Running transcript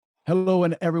Hello,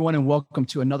 and everyone, and welcome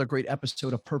to another great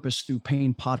episode of Purpose Through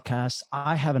Pain podcast.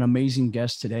 I have an amazing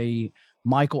guest today,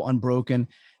 Michael Unbroken.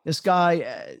 This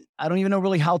guy, I don't even know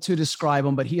really how to describe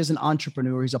him, but he is an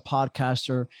entrepreneur. He's a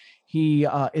podcaster. He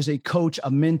is a coach,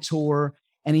 a mentor,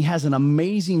 and he has an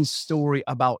amazing story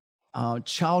about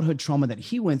childhood trauma that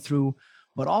he went through.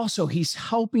 But also, he's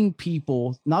helping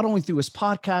people not only through his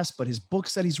podcast, but his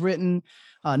books that he's written,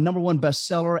 #1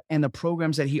 bestseller, and the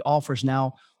programs that he offers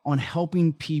now on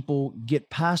helping people get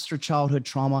past their childhood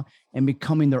trauma and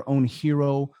becoming their own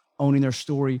hero, owning their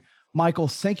story. Michael,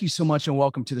 thank you so much and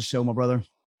welcome to the show, my brother.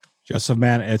 Joseph,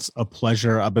 man, it's a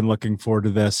pleasure. I've been looking forward to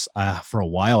this for a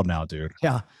while now, dude.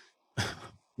 Yeah.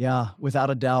 Yeah, without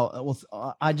a doubt.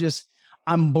 Well,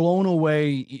 I'm blown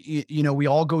away. We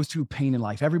all go through pain in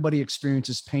life. Everybody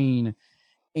experiences pain.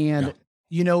 And,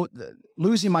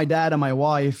 losing my dad and my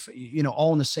wife,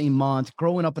 all in the same month,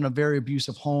 growing up in a very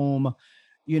abusive home,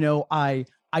 I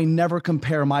never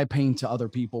compare my pain to other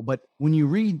people, but when you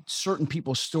read certain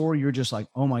people's story, you're just like,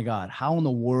 oh my God, how in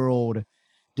the world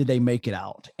did they make it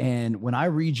out? And when I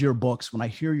read your books, when I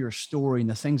hear your story and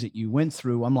the things that you went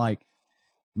through, I'm like,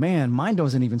 man, mine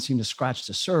doesn't even seem to scratch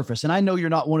the surface. And I know you're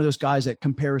not one of those guys that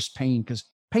compares pain, because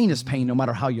pain is pain no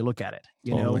matter how you look at it,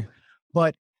 Totally.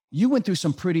 but you went through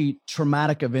some pretty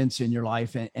traumatic events in your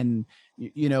life. And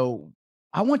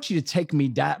I want you to take me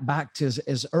back to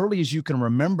as early as you can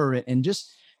remember it and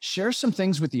just share some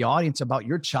things with the audience about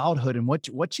your childhood and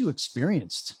what you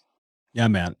experienced. Yeah,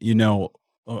 man.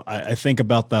 I think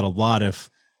about that a lot.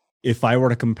 If I were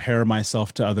to compare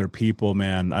myself to other people,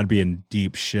 man, I'd be in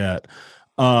deep shit.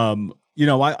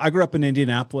 I grew up in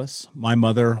Indianapolis. My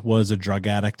mother was a drug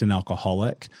addict and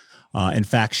alcoholic. In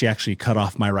fact, she actually cut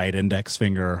off my right index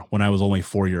finger when I was only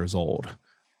 4 years old.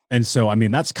 And so, I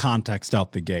mean, that's context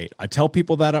out the gate. I tell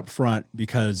people that up front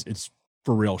because it's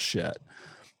for real shit.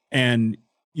 And,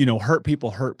 hurt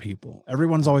people hurt people.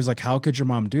 Everyone's always like, how could your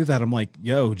mom do that? I'm like,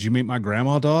 yo, did you meet my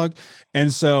grandma, dog?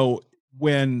 And so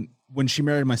when she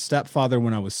married my stepfather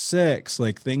when I was 6,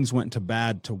 like things went to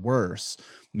bad to worse.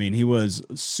 I mean, he was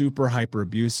super hyper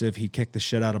abusive. He kicked the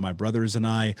shit out of my brothers and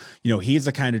I. He's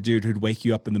the kind of dude who'd wake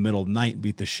you up in the middle of the night and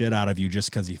beat the shit out of you just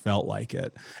because he felt like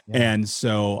it. Yeah. And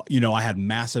so, I had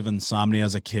massive insomnia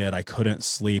as a kid. I couldn't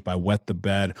sleep. I wet the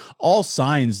bed. All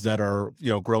signs that are,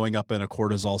 growing up in a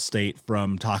cortisol state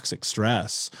from toxic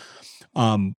stress.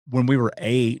 When we were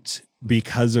 8,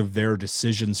 because of their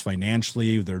decisions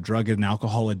financially, their drug and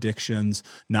alcohol addictions,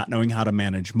 not knowing how to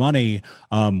manage money,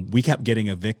 we kept getting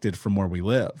evicted from where we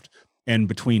lived. And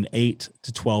between 8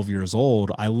 to 12 years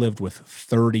old, I lived with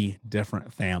 30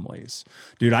 different families.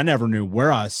 Dude, I never knew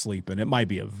where I was sleeping. It might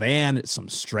be a van, it's some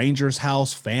stranger's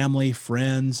house, family,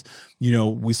 friends.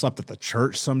 We slept at the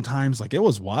church sometimes. Like, it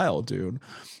was wild, dude.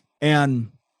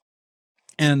 And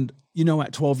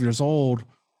at 12 years old,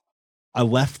 I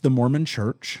left the Mormon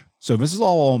church. So this is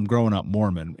all I'm growing up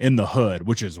Mormon in the hood,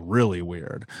 which is really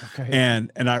weird. Okay.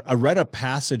 And I read a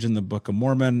passage in the Book of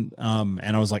Mormon,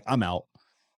 and I was like, I'm out.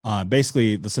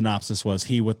 Basically, the synopsis was,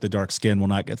 he with the dark skin will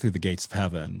not get through the gates of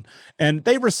heaven. And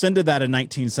they rescinded that in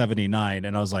 1979.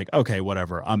 And I was like, okay,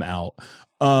 whatever, I'm out.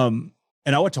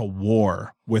 And I went to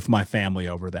war with my family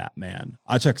over that, man.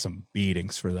 I took some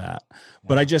beatings for that,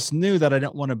 but I just knew that I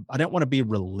didn't want to be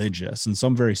religious. And so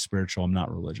I'm very spiritual. I'm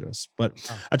not religious, but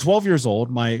at 12 years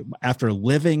old, after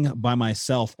living by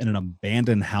myself in an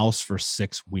abandoned house for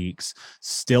 6 weeks,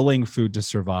 stealing food to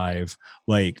survive,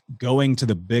 like going to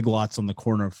the Big Lots on the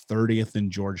corner of 30th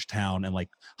and Georgetown and like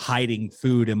hiding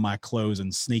food in my clothes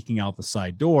and sneaking out the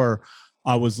side door,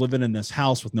 I was living in this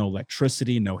house with no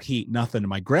electricity, no heat, nothing. And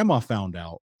my grandma found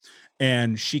out,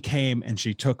 and she came and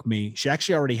she took me. She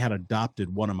actually already had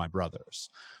adopted one of my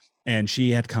brothers, and she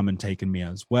had come and taken me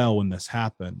as well when this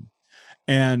happened.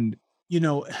 And,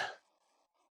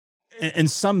 in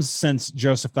some sense,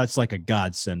 Joseph, that's like a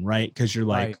godsend, right? Because you're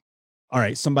like, all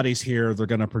right, somebody's here. They're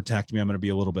going to protect me. I'm going to be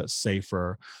a little bit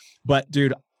safer. But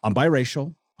dude, I'm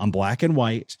biracial. I'm black and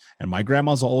white, and my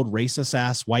grandma's an old racist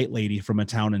ass white lady from a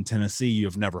town in Tennessee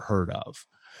you've never heard of.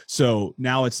 So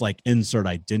now it's like insert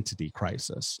identity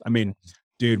crisis. I mean,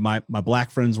 dude, my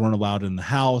black friends weren't allowed in the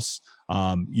house.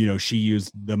 She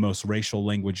used the most racial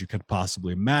language you could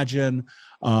possibly imagine.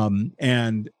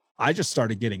 And I just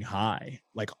started getting high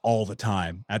like all the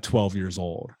time at 12 years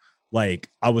old.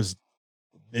 Like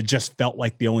it just felt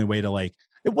like the only way to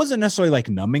it wasn't necessarily like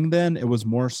numbing then. It was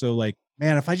more so like,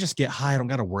 man, if I just get high, I don't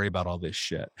got to worry about all this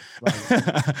shit.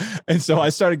 Right. And so I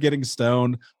started getting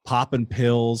stoned, popping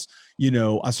pills.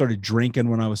 I started drinking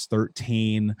when I was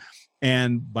 13.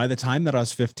 And by the time that I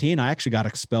was 15, I actually got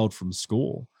expelled from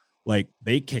school. Like,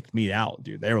 they kicked me out,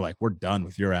 dude. They were like, we're done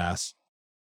with your ass.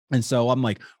 And so I'm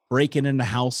like breaking into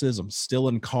houses. I'm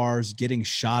stealing cars, getting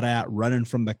shot at, running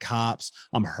from the cops.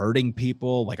 I'm hurting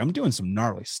people. Like I'm doing some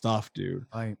gnarly stuff, dude.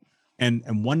 Right.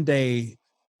 And one day,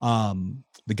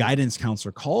 the guidance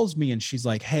counselor calls me and she's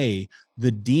like, "Hey,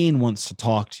 the dean wants to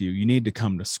talk to you. You need to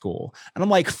come to school." And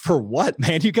I'm like, "For what,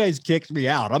 man? You guys kicked me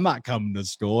out. I'm not coming to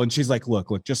school." And she's like,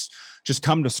 look, just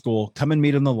come to school, come and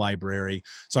meet in the library.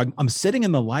 So I'm sitting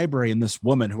in the library, and this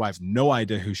woman who I have no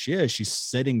idea who she is, she's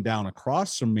sitting down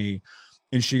across from me.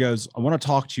 And she goes, "I want to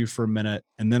talk to you for a minute,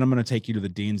 and then I'm going to take you to the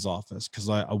dean's office because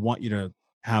I want you to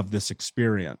have this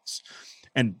experience."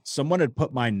 And someone had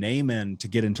put my name in to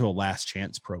get into a last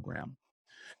chance program.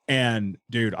 And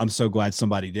dude, I'm so glad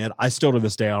somebody did. I still to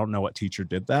this day, I don't know what teacher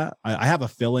did that. I have a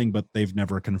feeling, but they've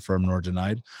never confirmed nor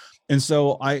denied. And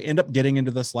so I end up getting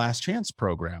into this last chance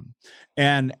program.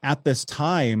 And at this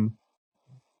time,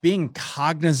 being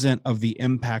cognizant of the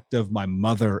impact of my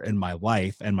mother in my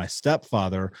life and my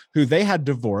stepfather, who they had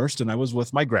divorced, and I was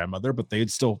with my grandmother, but they'd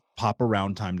still pop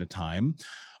around time to time.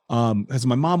 Because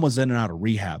my mom was in and out of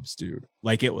rehabs, dude.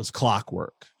 Like it was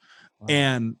clockwork. Wow.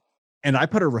 And I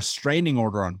put a restraining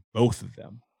order on both of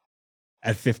them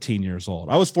at 15 years old.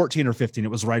 I was 14 or 15. It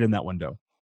was right in that window.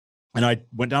 And I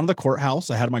went down to the courthouse.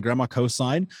 I had my grandma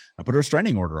co-sign. I put a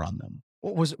restraining order on them.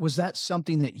 Was that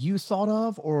something that you thought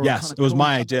of, or yes, it was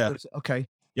my idea. Okay.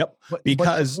 Yep.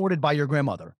 But supported by your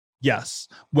grandmother. Yes.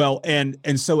 Well, and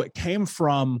so it came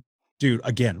from, dude,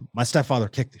 again, my stepfather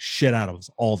kicked the shit out of us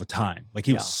all the time. Like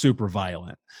he was super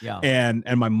violent. Yeah. And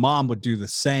my mom would do the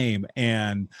same.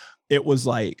 And it was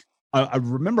like, I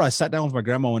remember I sat down with my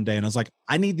grandma one day and I was like,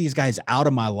 I need these guys out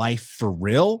of my life for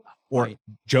real. Or right.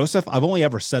 Joseph, I've only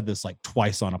ever said this like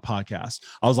twice on a podcast.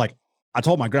 I was like, I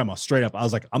told my grandma straight up, I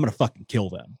was like, I'm going to fucking kill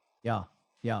them. Yeah.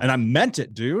 Yeah. And I meant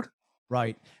it, dude.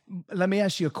 Right. Let me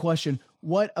ask you a question.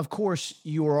 What, of course,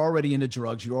 you were already into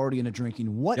drugs. You're already into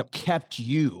drinking. What kept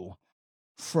you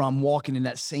from walking in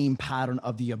that same pattern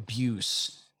of the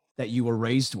abuse that you were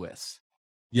raised with?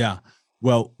 Yeah.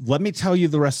 Well, let me tell you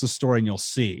the rest of the story and you'll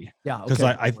see. Yeah. Because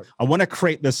I want to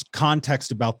create this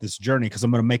context about this journey because I'm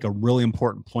going to make a really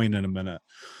important point in a minute.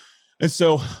 And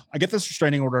so I get this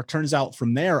restraining order. It turns out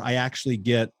from there, I actually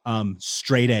get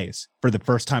straight A's for the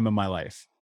first time in my life.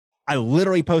 I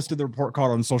literally posted the report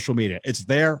card on social media. It's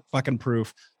there, fucking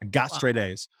proof. I got straight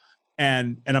A's.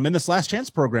 And I'm in this last chance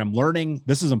program learning,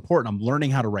 this is important. I'm learning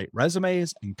how to write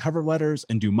resumes and cover letters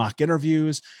and do mock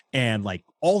interviews and like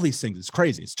all these things. It's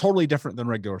crazy. It's totally different than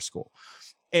regular school.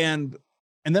 And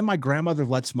then my grandmother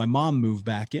lets my mom move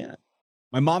back in.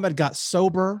 My mom had got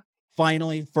sober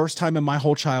finally, first time in my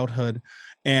whole childhood.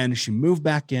 And she moved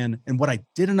back in. And what I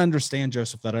didn't understand,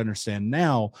 Joseph, that I understand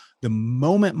now, the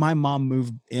moment my mom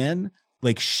moved in,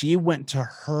 like she went to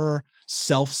her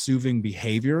self-soothing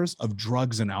behaviors of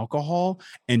drugs and alcohol,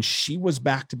 and she was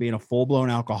back to being a full-blown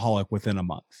alcoholic within a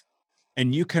month.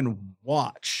 And you can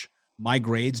watch my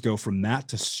grades go from that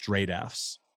to straight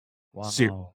F's. Wow.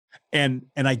 So, and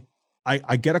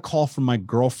I get a call from my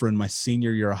girlfriend my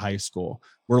senior year of high school.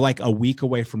 We're like a week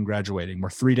away from graduating. We're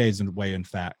 3 days away, in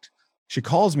fact. She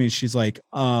calls me. She's like,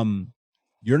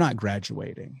 "You're not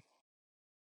graduating."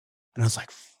 And I was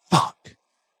like, fuck.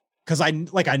 Because I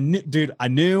knew, dude, I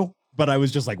knew, but I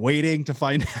was just like waiting to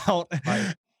find out.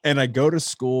 Right. And I go to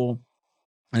school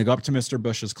and I go up to Mr.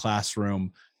 Bush's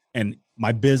classroom, and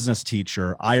my business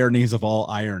teacher, ironies of all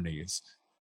ironies,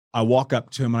 I walk up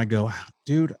to him and I go,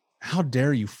 "Dude, how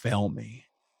dare you fail me?"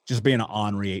 Just being an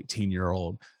ornery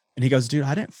 18-year-old. And he goes, "Dude,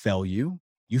 I didn't fail you.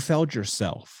 You failed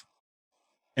yourself."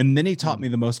 And then he taught me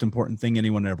the most important thing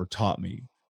anyone ever taught me. He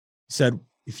said,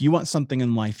 if you want something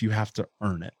in life, you have to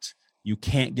earn it. You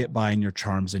can't get by in your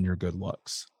charms and your good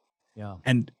looks. Yeah.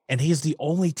 And he's the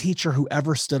only teacher who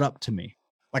ever stood up to me.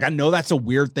 Like, I know that's a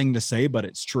weird thing to say, but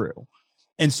it's true.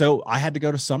 And so I had to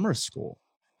go to summer school,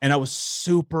 and I was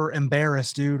super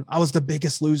embarrassed, dude. I was the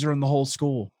biggest loser in the whole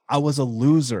school. I was a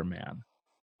loser, man.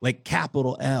 Like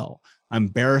capital L. I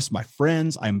embarrassed my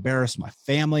friends. I embarrassed my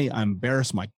family. I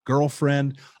embarrassed my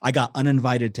girlfriend. I got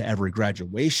uninvited to every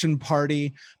graduation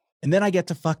party. And then I get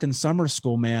to fucking summer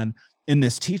school, man. And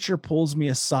this teacher pulls me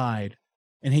aside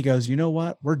and he goes, "You know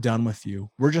what? We're done with you.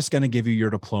 We're just going to give you your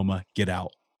diploma. Get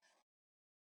out."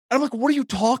 And I'm like, "What are you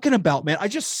talking about, man? I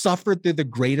just suffered through the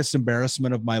greatest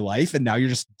embarrassment of my life. And now you're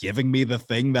just giving me the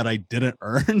thing that I didn't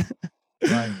earn."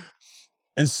 Right.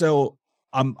 And so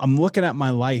I'm looking at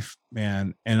my life,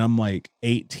 man, and I'm like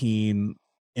 18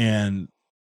 and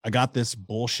I got this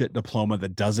bullshit diploma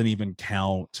that doesn't even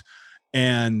count.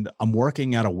 And I'm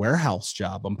working at a warehouse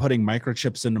job. I'm putting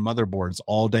microchips into motherboards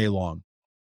all day long.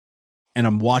 And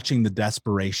I'm watching the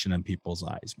desperation in people's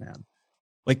eyes, man.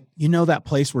 Like, you know, that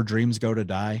place where dreams go to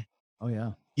die? Oh,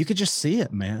 yeah. you could just see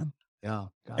it, man. Yeah.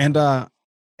 And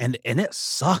it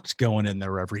sucked going in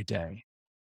there every day.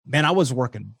 Man, I was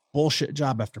working bullshit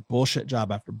job after bullshit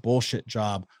job after bullshit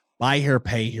job, buy here,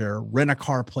 pay here, rent a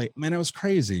car plate. Man, it was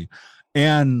crazy.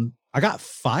 And I got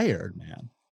fired, man,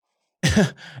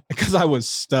 because I was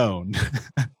stoned.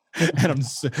 and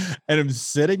I'm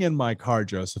sitting in my car,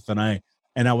 Joseph, and I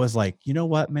was like, you know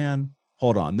what, man?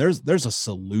 Hold on. There's a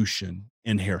solution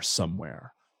in here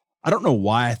somewhere. I don't know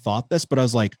why I thought this, but I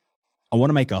was like, I want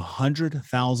to make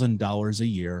 $100,000 a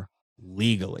year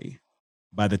legally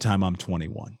by the time I'm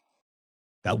 21.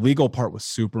 That legal part was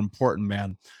super important,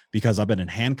 man, because I've been in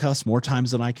handcuffs more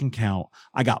times than I can count.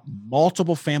 I got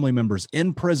multiple family members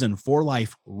in prison for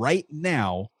life right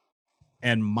now.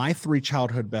 And my 3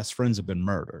 childhood best friends have been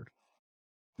murdered.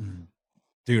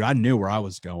 Dude, I knew where I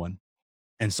was going.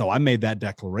 And so I made that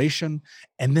declaration.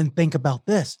 And then think about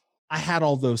this. I had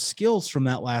all those skills from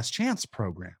that last chance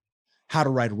program, how to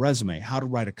write a resume, how to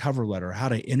write a cover letter, how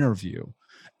to interview.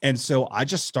 And so I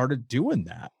just started doing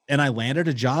that. And I landed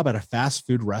a job at a fast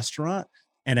food restaurant.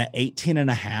 And at 18 and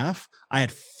a half, I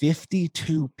had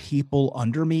 52 people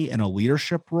under me in a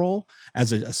leadership role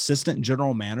as an assistant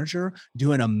general manager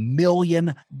doing $1 million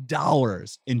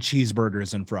in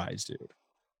cheeseburgers and fries, dude.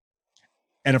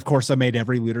 And of course, I made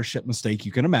every leadership mistake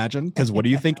you can imagine, because what do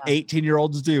you think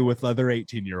 18-year-olds do with other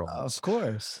 18-year-olds? Of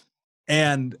course.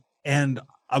 And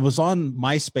I was on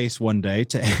MySpace one day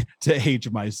to age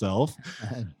myself,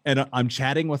 and I'm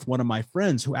chatting with one of my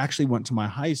friends who actually went to my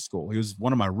high school. He was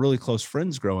one of my really close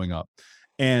friends growing up.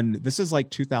 And this is like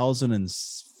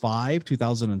 2005,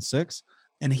 2006.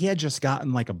 And he had just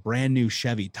gotten like a brand new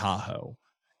Chevy Tahoe.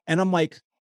 And I'm like,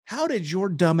 how did your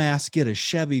dumbass get a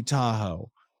Chevy Tahoe?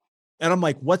 And I'm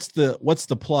like, what's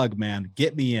the plug, man?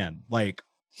 Get me in. Like,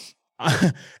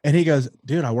 and he goes,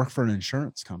 dude, I work for an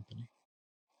insurance company.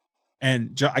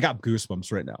 And I got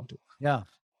goosebumps right now, dude. Yeah.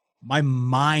 My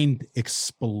mind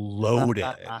exploded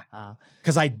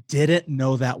because I didn't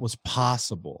know that was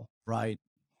possible. Right.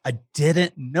 I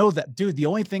didn't know that, dude. The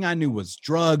only thing I knew was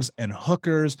drugs and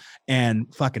hookers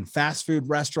and fucking fast food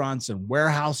restaurants and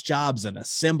warehouse jobs and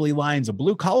assembly lines and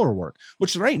blue collar work,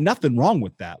 which there ain't nothing wrong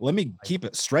with that. Let me keep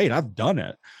it straight. I've done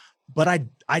it, but I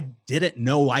didn't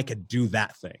know I could do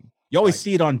that thing. You always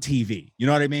see it on TV. You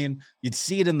know what I mean? You'd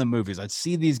see it in the movies. I'd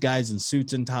see these guys in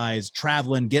suits and ties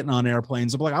traveling, getting on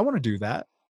airplanes. I'm like, I want to do that.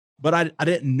 But I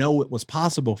didn't know it was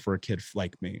possible for a kid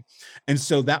like me. And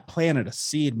so that planted a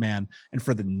seed, man. And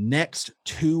for the next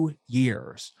 2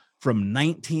 years, from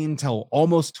 19 till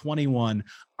almost 21,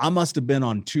 I must have been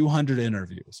on 200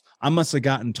 interviews. I must have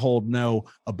gotten told no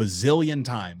a bazillion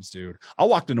times, dude. I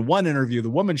walked into one interview,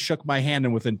 the woman shook my hand,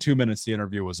 and within 2 minutes, the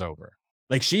interview was over.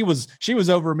 Like she was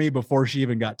over me before she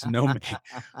even got to know me.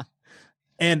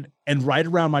 And right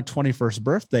around my 21st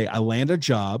birthday, I landed a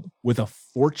job with a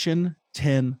Fortune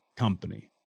 10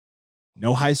 company.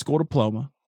 No high school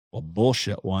diploma, a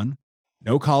bullshit one,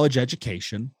 no college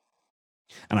education.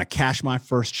 And I cashed my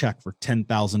first check for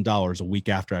 $10,000 a week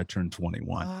after I turned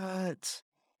 21. What?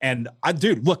 And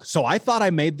dude, look, so I thought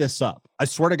I made this up. I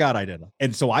swear to God, I did.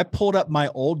 And so I pulled up my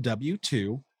old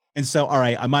W-2. And so, all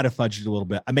right, I might have fudged a little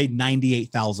bit. I made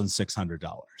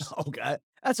 $98,600. Okay.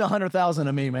 That's 100,000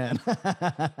 to me, man.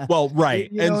 Well,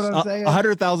 right. You know and what I'm saying?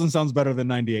 100,000 sounds better than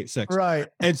 98.6. Right.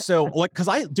 And so, like,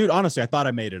 dude, honestly, I thought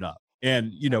I made it up.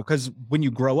 And, you know, because when you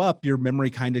grow up, your memory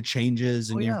kind of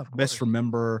changes and you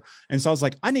misremember. And so I was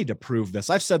like, I need to prove this.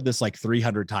 I've said this like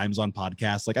 300 times on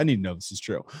podcasts. Like, I need to know this is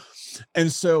true.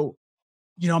 And so,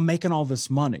 you know, I'm making all this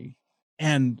money.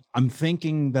 And I'm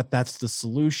thinking that that's the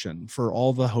solution for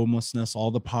all the homelessness, all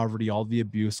the poverty, all the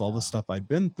abuse, all the stuff I've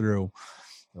been through.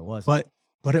 It was.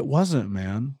 But it wasn't,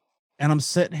 man. And I'm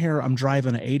sitting here, I'm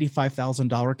driving an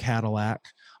 $85,000 Cadillac.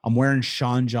 I'm wearing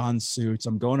Sean John suits.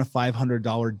 I'm going to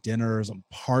 $500 dinners. I'm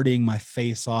partying my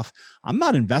face off. I'm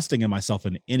not investing in myself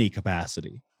in any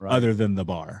capacity other than the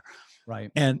bar.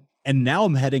 Right. And now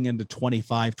I'm heading into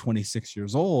 25, 26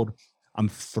 years old. I'm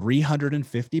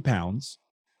 350 pounds,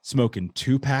 smoking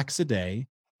 2 packs a day,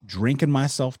 drinking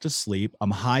myself to sleep. I'm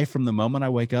high from the moment I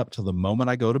wake up to the moment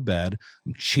I go to bed.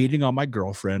 I'm cheating on my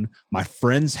girlfriend. My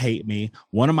friends hate me.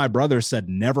 One of my brothers said,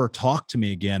 never talk to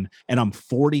me again. And I'm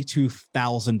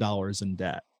 $42,000 in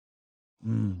debt.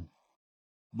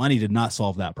 Money did not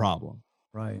solve that problem.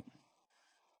 Right.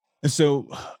 And so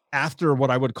after what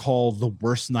I would call the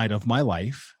worst night of my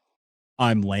life,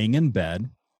 I'm laying in bed.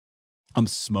 I'm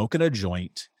smoking a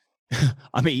joint.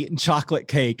 I'm eating chocolate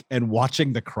cake and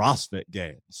watching the CrossFit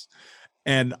games.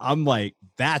 And I'm like,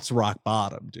 that's rock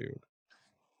bottom, dude.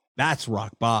 That's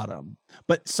rock bottom.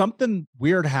 But something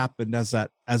weird happened as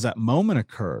that moment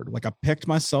occurred. Like I picked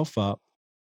myself up.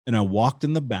 and I walked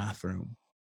in the bathroom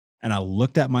and I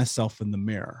looked at myself in the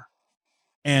mirror.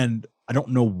 And I don't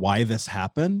know why this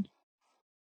happened,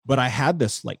 but I had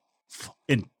this like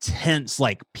intense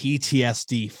like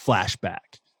PTSD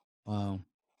flashback. Wow.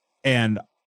 And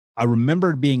I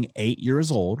remembered being 8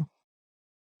 years old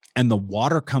and the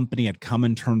water company had come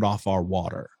and turned off our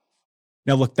water.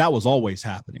 Now, look, that was always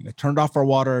happening. They turned off our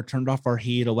water, turned off our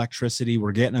heat, electricity.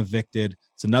 We're getting evicted.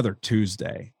 It's another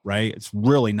Tuesday, right? It's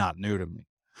really not new to me.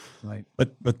 Right.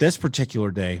 But this particular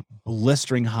day,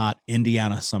 blistering hot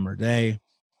Indiana summer day,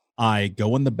 I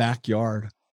go in the backyard,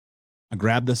 I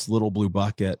grab this little blue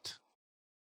bucket,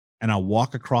 and I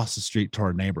walk across the street to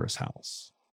our neighbor's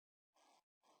house.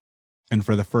 And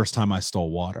for the first time, I stole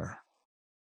water.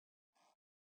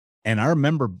 And I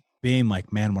remember being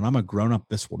like, man, when I'm a grown-up,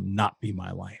 this will not be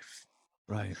my life.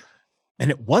 Right. And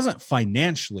it wasn't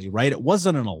financially, right? It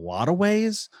wasn't in a lot of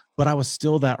ways, but I was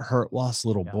still that hurt, lost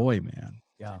little boy, man.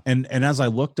 Yeah. And as I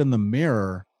looked in the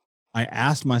mirror, I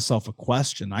asked myself a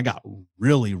question. I got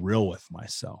really real with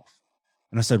myself.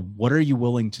 And I said, what are you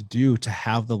willing to do to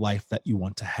have the life that you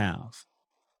want to have?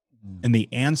 And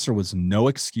the answer was no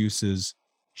excuses,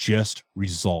 just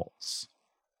results.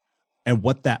 And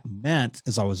what that meant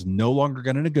is I was no longer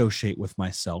going to negotiate with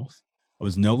myself. I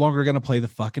was no longer going to play the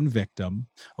fucking victim.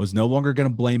 I was no longer going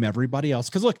to blame everybody else.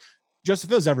 Because look,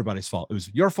 Joseph, it was everybody's fault. It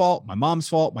was your fault, my mom's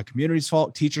fault, my community's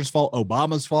fault, teacher's fault,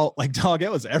 Obama's fault. Like, dog,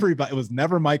 it was everybody. It was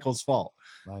never Michael's fault.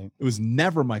 Right. It was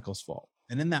never Michael's fault.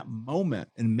 And in that moment,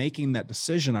 in making that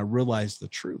decision, I realized the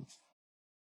truth.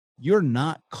 You're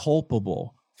not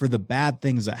culpable for the bad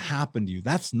things that happened to you.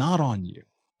 That's not on you.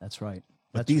 That's right.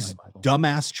 But That's these right, Michael.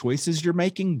 dumbass choices you're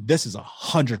making, this is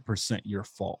 100% your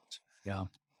fault. Yeah.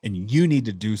 And you need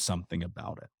to do something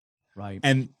about it. Right.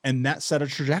 And that set a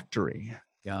trajectory.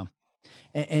 Yeah.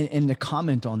 And to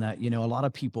comment on that, a lot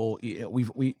of people,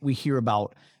 we hear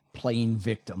about playing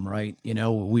victim, right?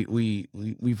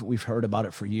 We've heard about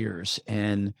it for years.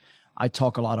 And I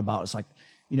talk a lot about, it's like,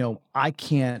 it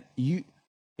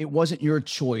wasn't your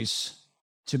choice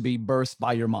to be birthed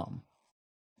by your mom.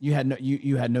 You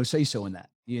had no say so in that.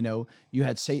 You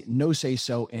had no say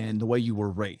so in the way you were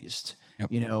raised.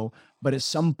 Yep. But at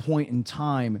some point in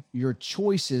time, your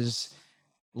choices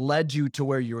led you to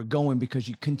where you were going because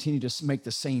you continue to make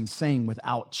the same thing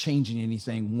without changing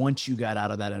anything once you got out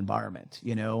of that environment.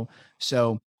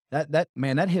 So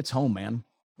that hits home, man.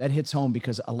 That hits home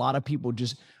because a lot of people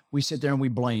we sit there and we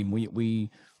blame. When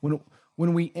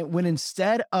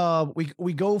instead of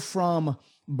we go from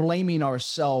blaming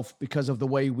ourselves because of the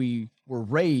way we were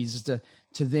raised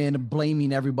to then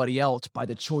blaming everybody else by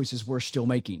the choices we're still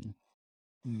making.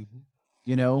 Mm-hmm.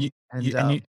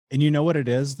 And you know what it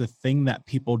is? The thing that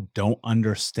people don't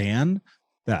understand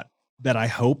that I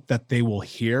hope that they will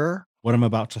hear what I'm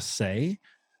about to say,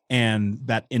 and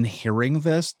that in hearing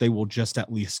this, they will just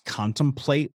at least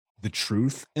contemplate the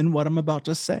truth in what I'm about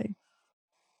to say.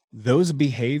 Those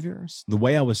behaviors, the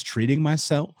way I was treating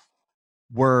myself,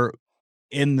 were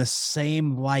in the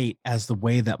same light as the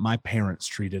way that my parents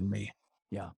treated me.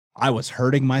 Yeah. I was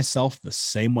hurting myself the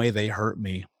same way they hurt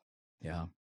me. Yeah.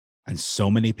 And so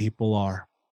many people are.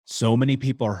 So many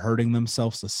people are hurting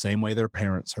themselves the same way their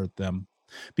parents hurt them.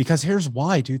 Because here's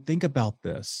why, dude. Think about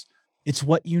this. It's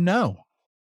what you know.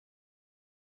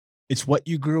 It's what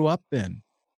you grew up in.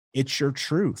 It's your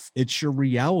truth. It's your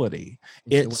reality.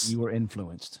 It's you were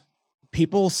influenced.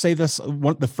 People say this.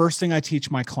 The first thing I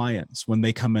teach my clients when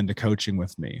they come into coaching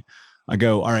with me, I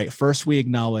go, all right, first we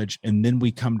acknowledge, and then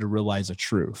we come to realize a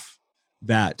truth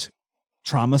that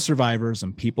trauma survivors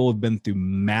and people who've been through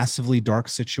massively dark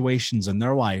situations in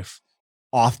their life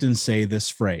often say this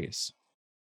phrase,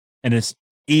 and it's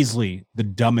easily the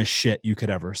dumbest shit you could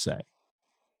ever say.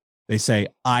 They say,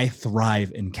 I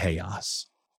thrive in chaos.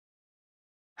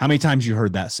 How many times you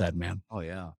heard that said, man? Oh,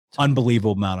 yeah.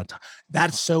 Unbelievable amount of time.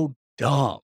 That's so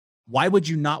dumb. Why would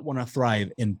you not want to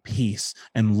thrive in peace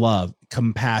and love,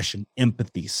 compassion,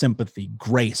 empathy, sympathy,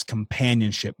 grace,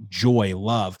 companionship, joy,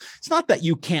 love? It's not that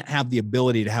you can't have the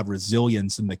ability to have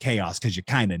resilience in the chaos, because you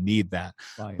kind of need that,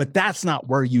 right. But that's not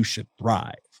where you should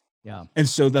thrive. Yeah. And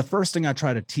so the first thing I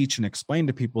try to teach and explain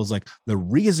to people is like, the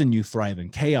reason you thrive in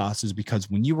chaos is because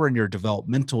when you were in your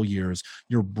developmental years,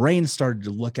 your brain started to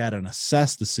look at and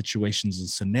assess the situations and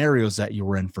scenarios that you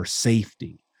were in for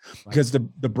safety. Right. Because the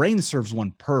brain serves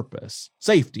one purpose: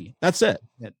 safety. That's it.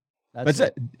 That's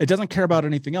it. It doesn't care about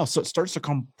anything else. So it starts to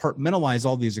compartmentalize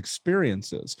all these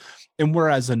experiences. And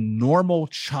whereas a normal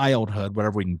childhood,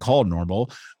 whatever we can call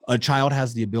normal, a child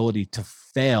has the ability to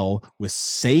fail with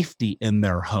safety in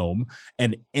their home.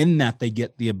 And in that, they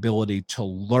get the ability to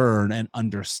learn and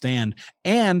understand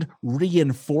and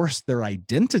reinforce their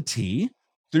identity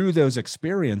through those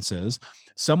experiences,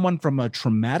 someone from a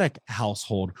traumatic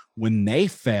household, when they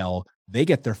fail, they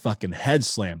get their fucking head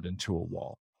slammed into a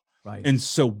wall. Right. And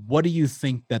so what do you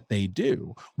think that they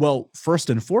do? Well, first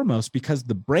and foremost, because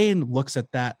the brain looks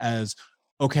at that as,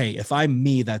 okay, if I'm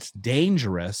me, that's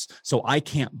dangerous. So I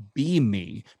can't be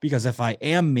me, because if I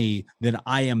am me, then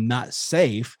I am not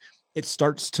safe. It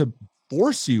starts to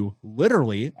force you,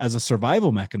 literally, as a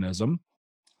survival mechanism,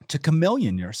 to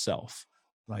chameleon yourself,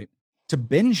 right? To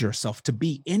binge yourself, to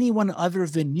be anyone other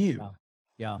than you.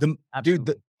 Yeah.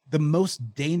 Dude, the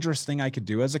most dangerous thing I could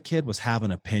do as a kid was have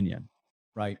an opinion.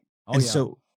 Right. And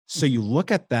so you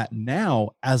look at that now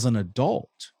as an adult,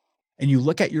 and you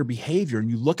look at your behavior, and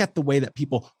you look at the way that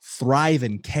people thrive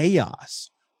in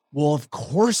chaos. Well, of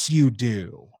course you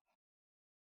do.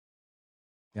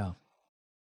 Yeah.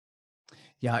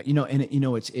 Yeah.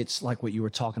 It's like what you were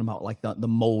talking about, like the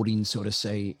molding, so to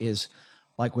say, is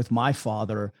like with my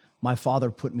father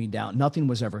put me down. Nothing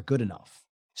was ever good enough.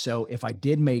 So if I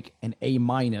did make an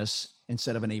A-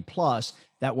 instead of an A+,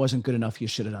 that wasn't good enough. You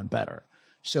should have done better.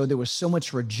 So there was so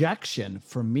much rejection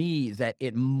for me that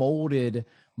it molded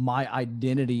my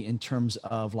identity in terms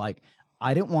of, like,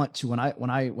 I didn't want to, when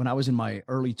I was in my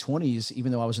early 20s,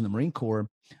 even though I was in the Marine Corps,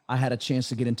 I had a chance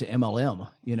to get into MLM,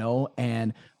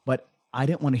 but I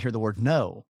didn't want to hear the word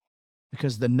no,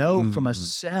 because the no from a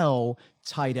cell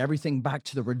tied everything back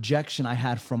to the rejection I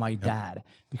had from my dad,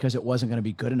 because it wasn't going to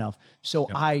be good enough. So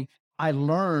I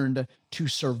learned to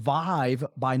survive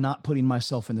by not putting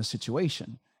myself in the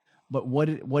situation. But what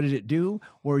did it do?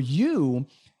 Were you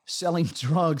selling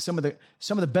drugs? Some of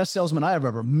the best salesmen I've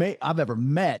ever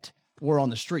met were on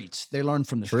the streets. They learned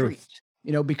from the streets,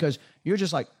 because you're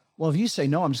just like, well, if you say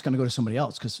no, I'm just going to go to somebody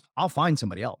else, because I'll find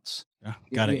somebody else. Yeah,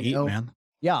 gotta eat, man.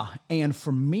 Yeah. And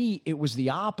for me, it was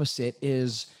the opposite.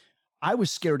 Is I was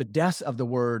scared to death of the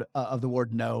word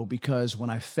no, because when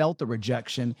I felt the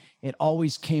rejection, it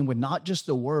always came with not just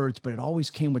the words, but it always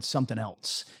came with something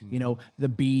else, the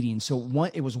beating. So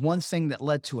it was one thing that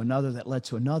led to another,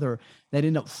 that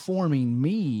ended up forming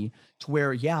me to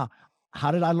where,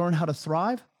 how did I learn how to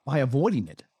thrive? By avoiding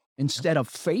it instead of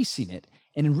facing it.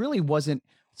 And it really wasn't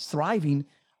thriving.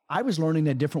 I was learning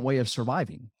a different way of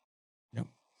surviving.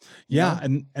 Yeah.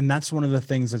 And that's one of the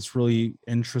things that's really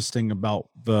interesting about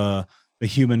the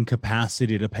human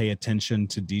capacity to pay attention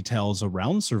to details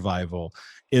around survival,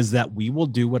 is that we will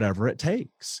do whatever it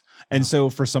takes. And so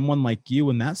for someone like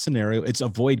you in that scenario, it's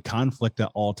avoid conflict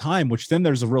at all time, which then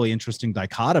there's a really interesting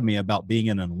dichotomy about being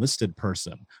an enlisted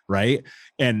person. Right.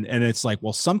 And it's like,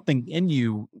 well, something in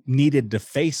you needed to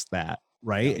face that.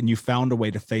 Right. And you found a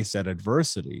way to face that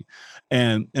adversity.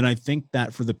 And I think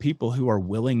that for the people who are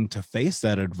willing to face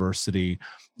that adversity,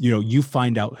 you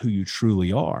find out who you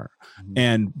truly are. Mm-hmm.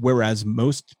 And whereas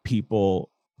most people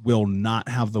will not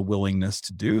have the willingness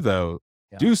to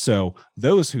do so,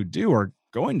 those who do are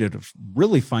going to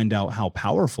really find out how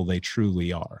powerful they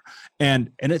truly are.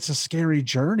 And it's a scary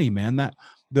journey, man. That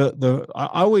I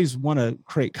always want to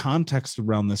create context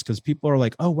around this, because people are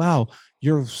like, oh, wow,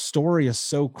 your story is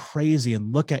so crazy,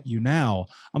 and look at you now.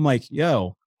 I'm like,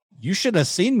 yo, you should have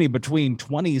seen me between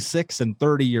 26 and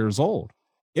 30 years old.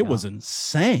 It was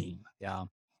insane. Yeah.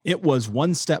 It was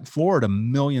one step forward, a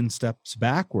million steps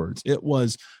backwards. It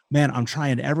was, man, I'm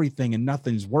trying everything and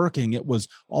nothing's working. It was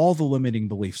all the limiting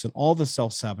beliefs and all the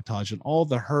self-sabotage and all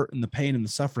the hurt and the pain and the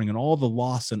suffering and all the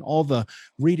loss and all the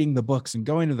reading the books and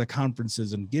going to the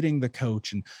conferences and getting the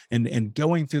coach and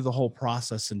going through the whole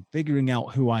process and figuring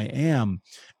out who I am.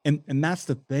 And that's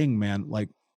the thing, man. Like,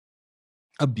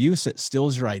 abuse, it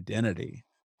steals your identity.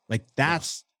 Like,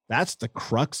 that's the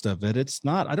crux of it. It's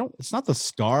not the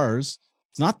scars.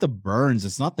 It's not the burns.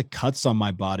 It's not the cuts on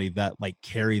my body that like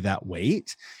carry that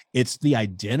weight. It's the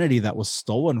identity that was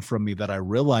stolen from me that I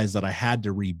realized that I had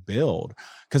to rebuild.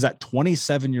 Because at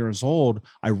 27 years old,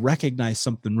 I recognized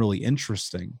something really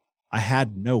interesting. I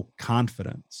had no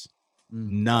confidence,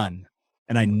 none.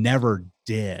 And I never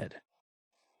did.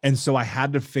 And so I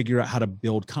had to figure out how to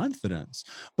build confidence.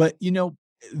 But,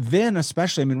 then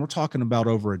especially, I mean, we're talking about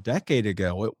over a decade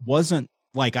ago, it wasn't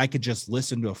like I could just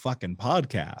listen to a fucking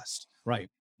podcast.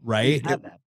 Right.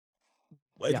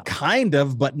 Kind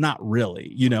of, but not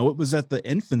really. It was at the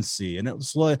infancy, and it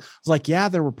was like, yeah,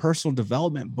 there were personal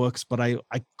development books, but I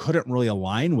couldn't really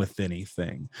align with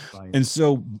anything. Right. And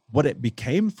so what it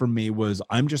became for me was,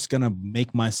 I'm just going to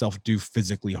make myself do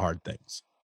physically hard things.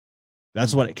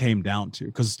 That's what it came down to,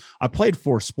 because I played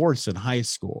 4 sports in high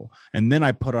school, and then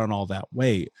I put on all that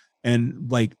weight,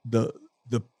 and like the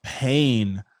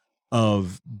pain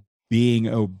of being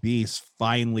obese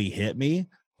finally hit me.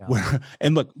 Where,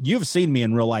 and look, you've seen me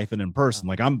in real life and in person.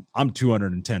 Like I'm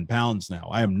 210 pounds now.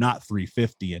 I am not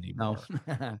 350 anymore.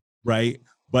 No. Right.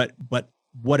 But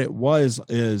what it was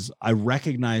is I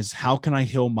recognized, how can I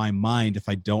heal my mind if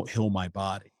I don't heal my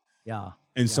body? Yeah.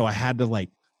 And so I had to like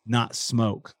not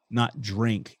smoke, not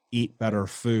drink, eat better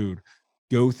food,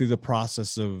 go through the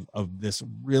process of this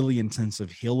really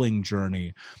intensive healing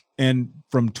journey. And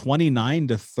from 29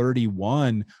 to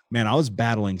 31, man, I was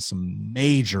battling some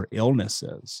major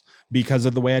illnesses because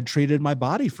of the way I'd treated my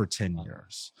body for 10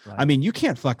 years. Right. I mean, you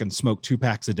can't fucking smoke 2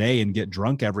 packs a day and get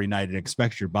drunk every night and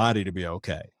expect your body to be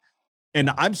okay. And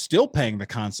I'm still paying the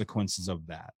consequences of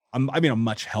that. I'm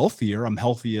much healthier. I'm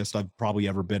healthiest I've probably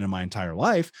ever been in my entire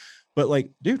life. But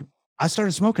like, dude, I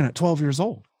started smoking at 12 years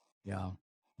old. Yeah.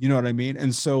 You know what I mean?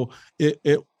 And so it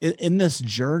in this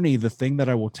journey, the thing that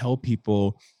I will tell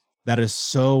people that is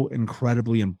so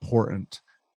incredibly important.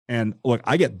 And look,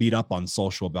 I get beat up on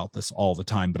social about this all the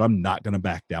time, but I'm not going to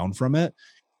back down from it.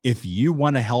 If you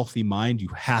want a healthy mind, you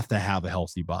have to have a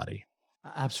healthy body.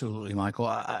 Absolutely, Michael.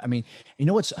 I mean, you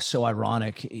know, what's so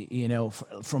ironic, you know,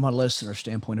 from a listener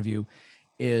standpoint of view,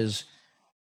 is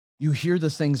you hear the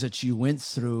things that you went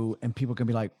through and people can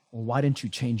be like, well, why didn't you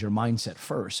change your mindset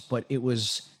first? But it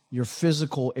was your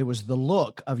physical, it was the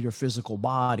look of your physical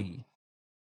body.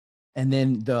 And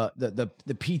then the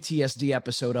PTSD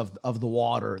episode of the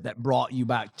water that brought you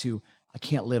back to, I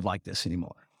can't live like this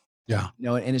anymore. Yeah. You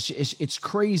know, and it's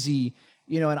crazy,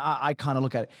 you know, and I kind of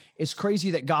look at it. It's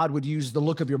crazy that God would use the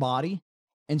look of your body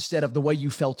instead of the way you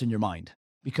felt in your mind,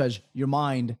 because your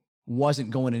mind wasn't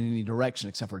going in any direction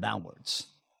except for downwards,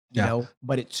 you know,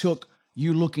 but it took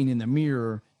you looking in the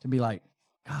mirror to be like,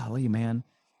 golly, man,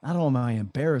 not only am I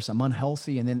embarrassed, I'm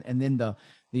unhealthy. And then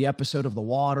the episode of the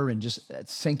water and just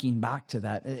sinking back to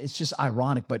that. It's just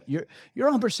ironic, but you're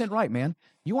 100% right, man.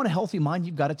 You want a healthy mind,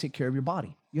 you've got to take care of your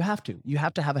body. You have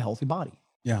to have a healthy body.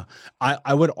 Yeah.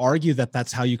 I would argue that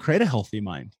that's how you create a healthy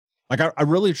mind. Like I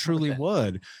really, truly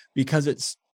would, because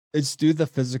it's through the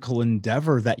physical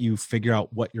endeavor that you figure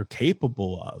out what you're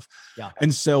capable of. Yeah.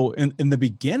 And so in the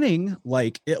beginning,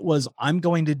 like it was, I'm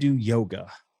going to do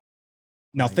yoga.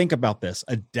 Now think about this.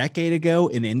 A decade ago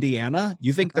in Indiana,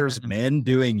 you think there's men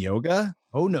doing yoga?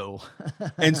 Oh no.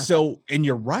 And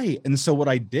you're right. And so what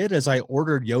I did is I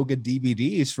ordered yoga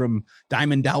DVDs from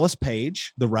Diamond Dallas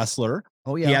Page, the wrestler.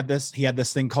 Oh yeah. He had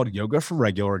this thing called Yoga for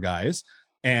Regular Guys.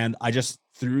 And I just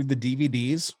threw the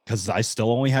DVDs, because I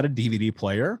still only had a DVD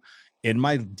player, in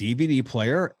my DVD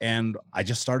player. And I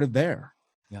just started there.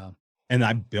 Yeah. And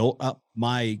I built up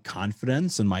my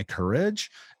confidence and my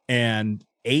courage. And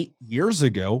 8 years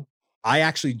ago, I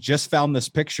actually just found this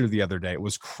picture the other day. It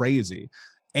was crazy.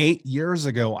 8 years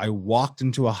ago, I walked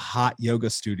into a hot yoga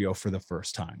studio for the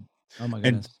first time. Oh my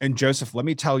goodness. And Joseph, let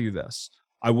me tell you this.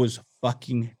 I was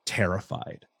fucking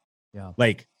terrified. Yeah.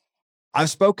 Like, I've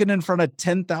spoken in front of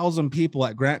 10,000 people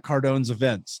at Grant Cardone's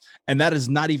events, and that is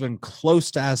not even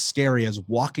close to as scary as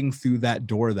walking through that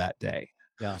door that day.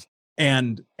 Yeah.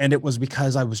 And it was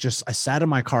because I sat in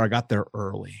my car, I got there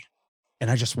early,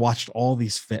 and I just watched all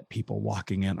these fit people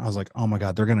walking in. I was like, oh my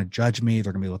God, they're going to judge me.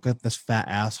 They're going to be, look at this fat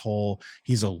asshole.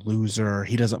 He's a loser.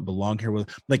 He doesn't belong here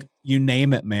with, like, you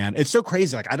name it, man. It's so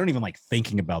crazy. Like, I don't even like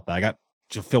thinking about that. I got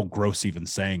to feel gross even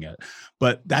saying it,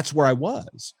 but that's where I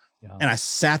was. Yeah. And I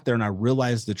sat there and I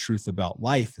realized the truth about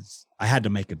life is I had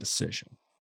to make a decision.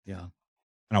 Yeah.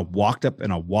 And I walked up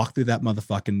and I walked through that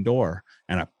motherfucking door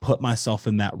and I put myself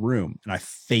in that room and I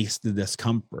faced the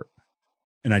discomfort.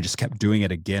 And I just kept doing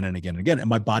it again and again and again. And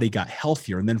my body got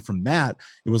healthier. And then from that,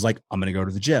 it was like, I'm going to go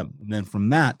to the gym. And then from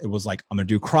that, it was like, I'm going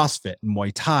to do CrossFit and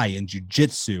Muay Thai and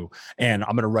jujitsu. And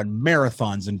I'm going to run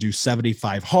marathons and do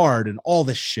 75 hard and all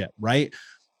this shit. Right.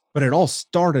 But it all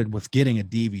started with getting a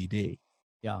DVD.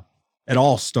 Yeah. It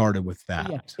all started with that.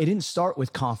 Yeah. It didn't start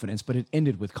with confidence, but it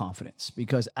ended with confidence,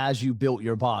 because as you built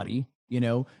your body, you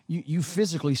know, you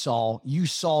physically saw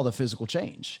the physical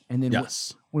change. And then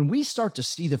when we start to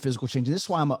see the physical change, and this is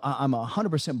why I'm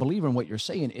 100% believer in what you're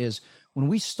saying, is when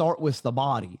we start with the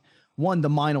body, one, the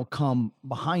mind will come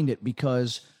behind it,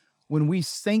 because when we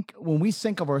think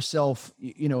of ourselves,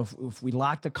 you know, if we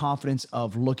lack the confidence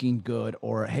of looking good,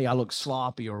 or, hey, I look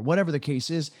sloppy, or whatever the case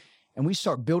is, and we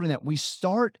start building that, we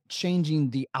start changing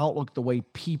the outlook, the way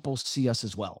people see us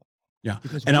as well. Yeah.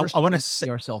 Because and I want to see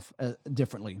ourselves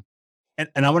differently.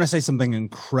 And I want to say something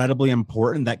incredibly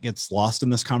important that gets lost in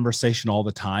this conversation all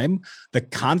the time. The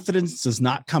confidence does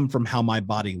not come from how my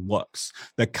body looks.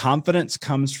 The confidence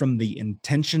comes from the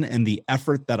intention and the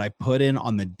effort that I put in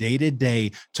on the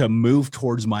day-to-day to move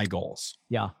towards my goals.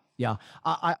 Yeah. Yeah.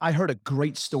 I heard a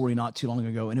great story not too long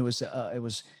ago, and it was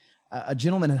a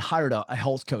gentleman had hired a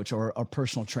health coach or a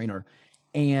personal trainer.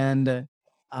 And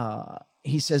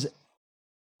he says,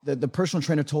 the personal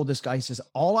trainer told this guy, he says,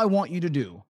 all I want you to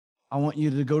do, I want you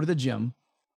to go to the gym.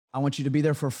 I want you to be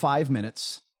there for 5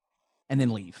 minutes and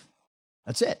then leave.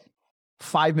 That's it.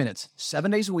 5 minutes,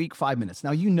 7 days a week, 5 minutes.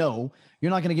 Now, you're not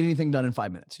going to get anything done in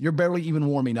 5 minutes. You're barely even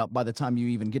warming up by the time you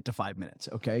even get to 5 minutes.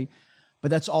 Okay. But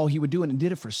that's all he would do. And he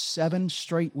did it for 7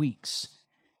 straight weeks.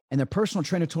 And the personal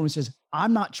trainer told him, he says,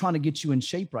 I'm not trying to get you in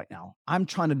shape right now. I'm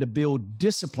trying to build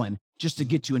discipline just to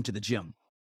get you into the gym.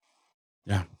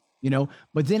 Yeah.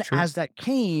 But then True. as that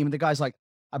came, the guy's like,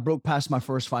 I broke past my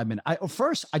first 5 minutes.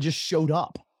 I just showed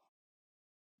up.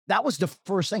 That was the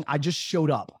first thing. I just showed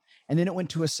up. And then it went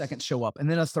to a second show up and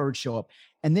then a third show up.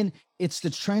 And then it's the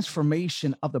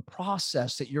transformation of the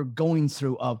process that you're going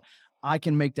through of, I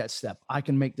can make that step. I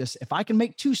can make this. If I can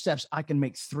make 2 steps, I can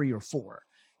make 3 or 4,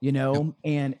 Yep.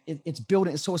 and it's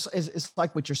building. So it's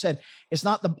like what you said. It's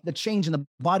not the change in the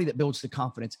body that builds the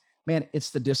confidence, man.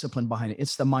 It's the discipline behind it.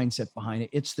 It's the mindset behind it.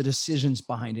 It's the decisions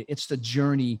behind it. It's the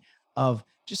journey of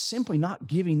just simply not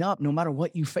giving up no matter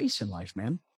what you face in life,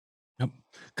 man. Yep.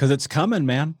 Because it's coming,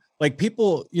 man. Like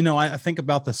people, I think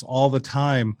about this all the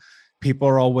time. People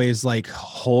are always like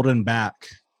holding back.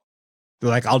 They're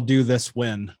like, I'll do this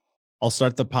when. I'll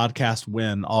start the podcast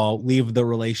when. I'll leave the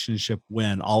relationship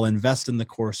when. I'll invest in the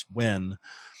course when.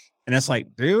 And it's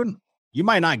like, dude, you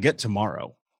might not get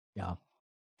tomorrow. Yeah.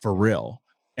 For real.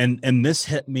 And this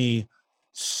hit me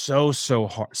so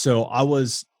hard. So I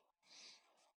was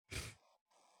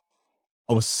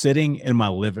sitting in my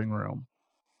living room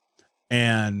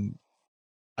and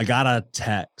I got a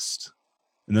text,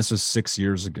 and this was 6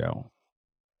 years ago.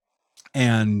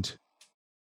 And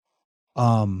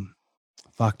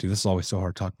fuck, dude, this is always so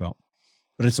hard to talk about,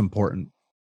 but it's important.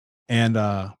 And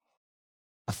I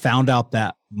found out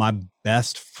that my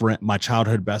best friend, my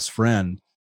childhood best friend,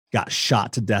 got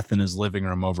shot to death in his living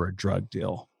room over a drug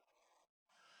deal.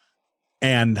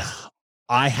 And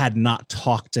I had not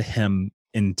talked to him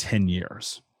in 10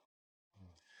 years.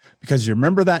 Because you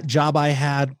remember that job I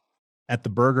had at the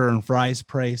burger and fries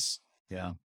place?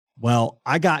 Yeah. Well,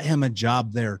 I got him a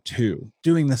job there too,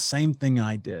 doing the same thing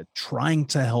I did, trying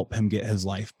to help him get his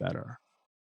life better.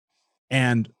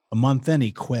 And a month in,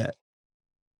 he quit.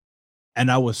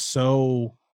 And I was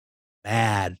so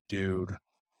mad, dude,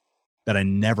 that I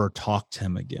never talked to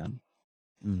him again.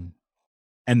 Mm.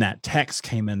 And that text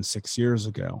came in 6 years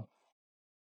ago.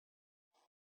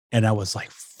 And I was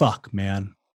like, fuck,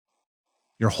 man,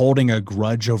 you're holding a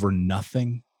grudge over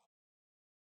nothing.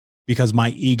 Because my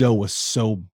ego was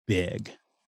so big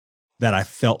that I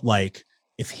felt like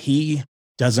if he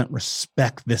doesn't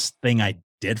respect this thing I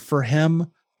did for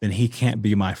him, then he can't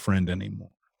be my friend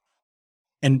anymore.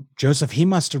 And Joseph, he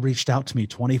must have reached out to me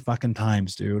 20 fucking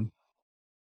times, dude.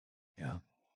 Yeah.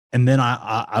 And then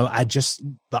I just,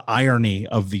 the irony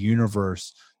of the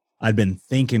universe, I'd been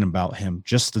thinking about him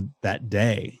just that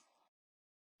day.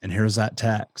 And here's that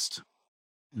text.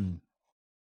 Mm.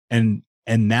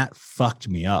 And that fucked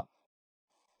me up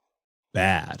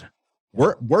bad.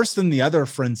 Worse than the other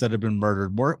friends that have been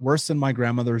murdered, worse than my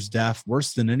grandmother's death,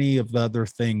 worse than any of the other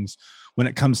things when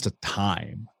it comes to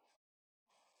time.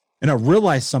 And I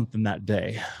realized something that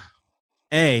day.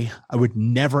 I would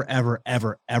never, ever,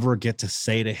 ever, ever get to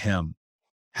say to him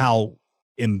how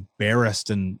embarrassed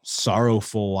and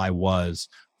sorrowful I was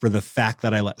for the fact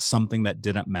that I let something that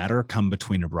didn't matter come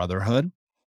between a brotherhood.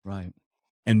 Right.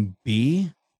 And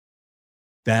B,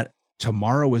 that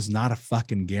tomorrow is not a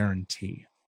fucking guarantee.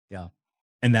 Yeah.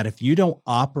 And that if you don't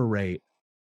operate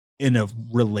in a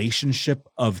relationship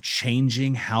of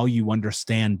changing how you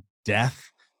understand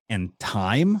death and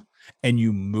time, and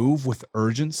you move with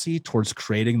urgency towards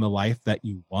creating the life that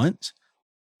you want,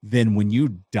 then when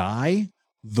you die,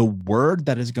 the word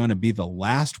that is going to be the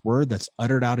last word that's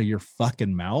uttered out of your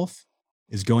fucking mouth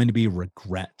is going to be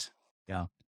regret. Yeah.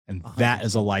 And that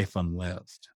is a life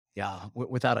unlived. Yeah,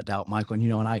 without a doubt, Michael. And,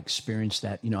 and I experienced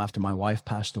that, after my wife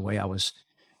passed away. I was,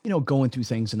 going through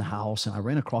things in the house, and I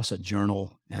ran across a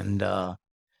journal. And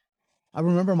I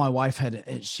remember my wife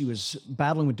she was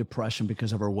battling with depression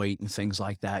because of her weight and things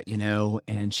like that,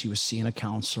 and she was seeing a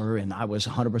counselor, and I was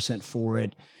 100% for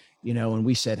it, and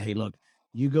we said, hey, look,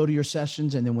 you go to your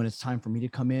sessions, and then when it's time for me to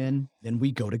come in, then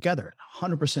we go together.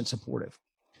 100% supportive,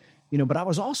 but I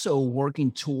was also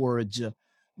working towards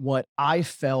what I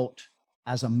felt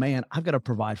as a man, I've got to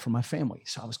provide for my family.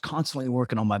 So I was constantly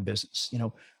working on my business,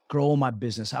 growing my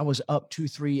business. I was up 2,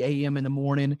 3 a.m. in the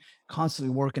morning,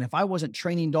 constantly working. If I wasn't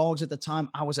training dogs at the time,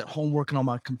 I was at home working on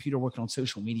my computer, working on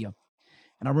social media.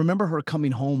 And I remember her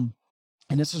coming home,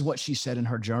 and this is what she said in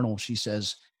her journal. She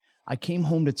says, I came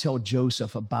home to tell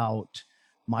Joseph about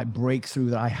my breakthrough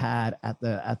that I had at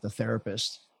the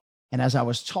therapist. And as I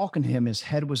was talking to him, his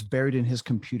head was buried in his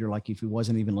computer, like if he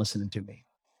wasn't even listening to me.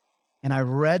 And I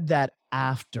read that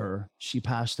after she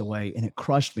passed away, and it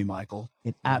crushed me, Michael.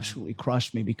 It absolutely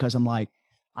crushed me, because I'm like,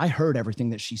 I heard everything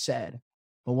that she said,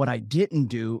 but what I didn't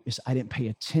do is I didn't pay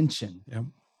attention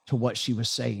to what she was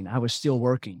saying. I was still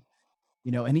working,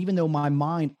 and even though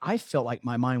I felt like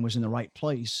my mind was in the right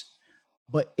place,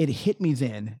 but it hit me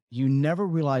then. You never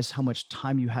realize how much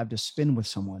time you have to spend with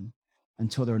someone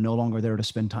until they're no longer there to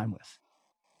spend time with,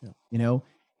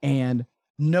 and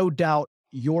no doubt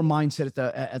your mindset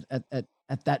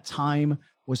at that time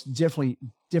was definitely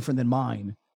different than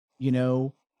mine,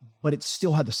 but it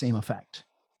still had the same effect,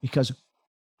 because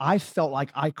I felt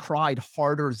like I cried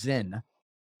harder then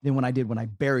than when I did when I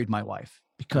buried my wife,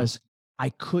 because I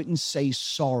couldn't say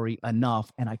sorry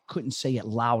enough, and I couldn't say it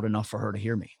loud enough for her to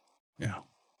hear me. Yeah.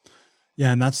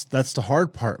 Yeah. And that's the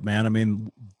hard part, man. I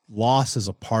mean, loss is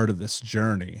a part of this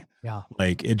journey. Yeah.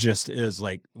 Like, it just is.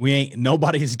 Like,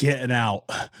 nobody's getting out.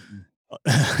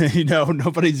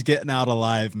 Nobody's getting out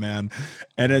alive, man.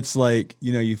 And it's like,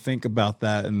 you think about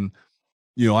that, and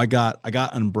I got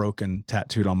Unbroken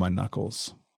tattooed on my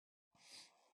knuckles,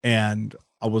 and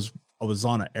I was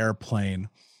on an airplane,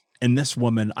 and this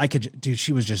woman,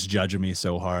 she was just judging me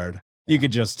so hard. You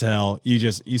could just tell.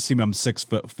 You see me, I'm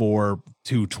 6'4",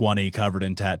 220, covered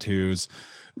in tattoos,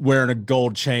 wearing a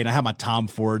gold chain. I had my Tom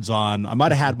Fords on. I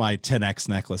might have had my 10X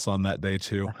necklace on that day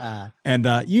too. And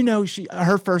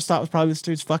her first thought was probably, this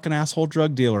dude's fucking asshole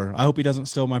drug dealer. I hope he doesn't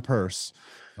steal my purse.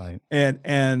 Right.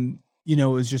 And it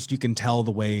was just, you can tell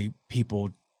the way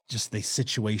people just,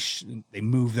 they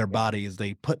move their bodies,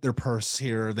 they put their purse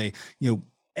here, they,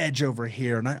 edge over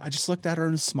here. And I just looked at her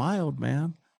and smiled,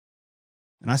 man.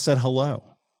 And I said hello,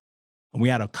 and we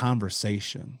had a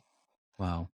conversation.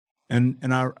 Wow. And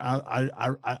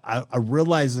I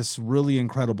realized this really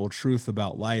incredible truth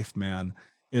about life, man,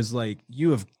 is like, you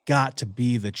have got to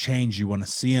be the change you want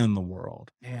to see in the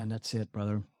world. Man, that's it,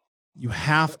 brother. You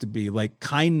have to be. Like,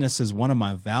 kindness is one of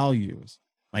my values.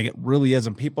 Like, it really is.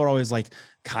 And people are always like,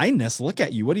 kindness, look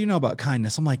at you. What do you know about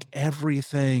kindness? I'm like,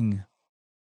 everything.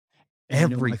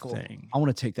 Everything. Michael, I want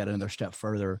to take that another step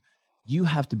further. You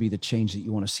have to be the change that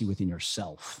you want to see within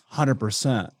yourself.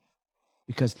 100%.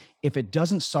 Because if it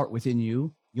doesn't start within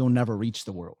you, you'll never reach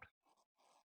the world.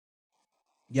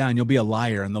 Yeah. And you'll be a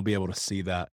liar, and they'll be able to see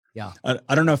that. Yeah.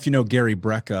 I don't know if you know Gary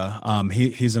Brecka.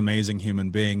 He's an amazing human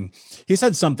being. He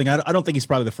said something. I don't think he's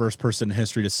probably the first person in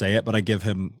history to say it, but I give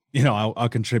him, I'll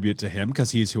contribute to him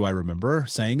because he's who I remember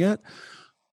saying it.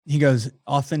 He goes,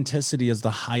 authenticity is the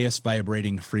highest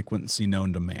vibrating frequency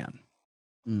known to man.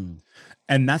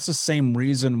 And that's the same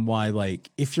reason why, like,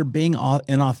 if you're being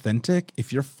inauthentic,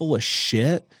 if you're full of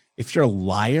shit, if you're a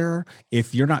liar,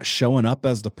 if you're not showing up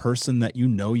as the person that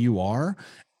you are,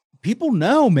 people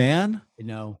know, man.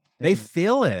 They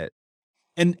feel it.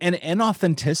 And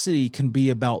inauthenticity can be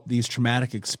about these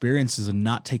traumatic experiences and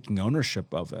not taking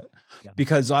ownership of it. Yeah.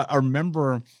 Because I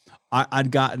remember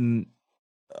I'd gotten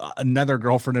another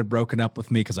girlfriend had broken up with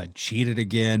me because I cheated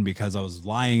again, because I was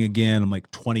lying again. I'm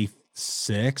like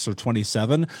 26 or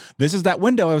 27. This is that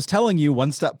window I was telling you,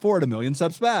 one step forward, a million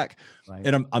steps back. Right.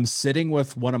 And I'm sitting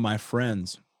with one of my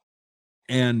friends,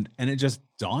 and it just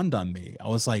dawned on me. I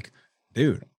was like,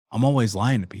 dude, I'm always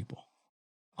lying to people.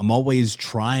 I'm always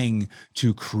trying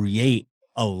to create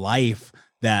a life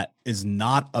that is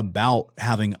not about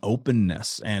having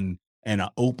openness and an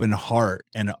open heart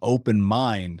and an open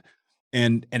mind.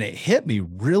 And it hit me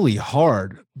really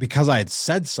hard because I had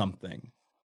said something.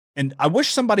 And I wish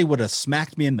somebody would have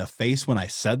smacked me in the face when I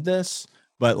said this,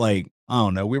 but like, I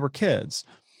don't know, we were kids.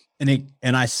 And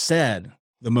I said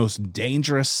the most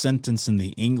dangerous sentence in the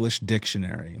English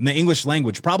dictionary, in the English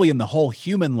language, probably in the whole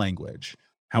human language,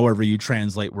 however you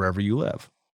translate wherever you live.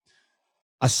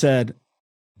 I said,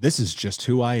 this is just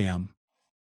who I am.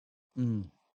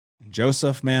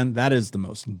 Joseph, man, that is the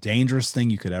most dangerous thing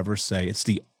you could ever say. It's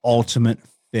the ultimate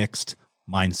fixed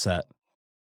mindset.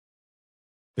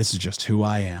 This is just who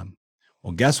I am.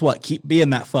 Well, guess what? Keep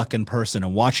being that fucking person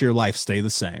and watch your life stay the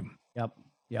same.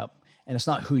 Yep. And it's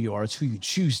not who you are. It's who you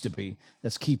choose to be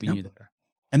that's keeping you there.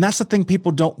 And that's the thing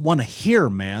people don't want to hear,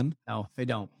 man. No, they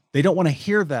don't. They don't want to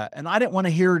hear that. And I didn't want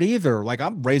to hear it either. Like,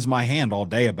 I'm raised my hand all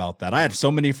day about that. I had so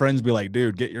many friends be like,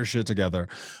 dude, get your shit together.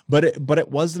 But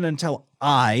it wasn't until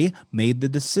I made the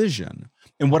decision.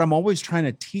 And what I'm always trying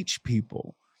to teach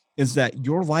people is that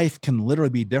your life can literally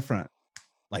be different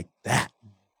like that.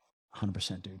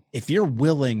 100%, dude. If you're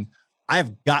willing,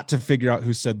 I've got to figure out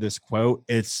who said this quote.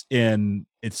 It's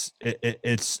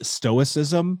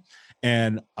Stoicism.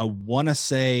 And I want to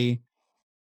say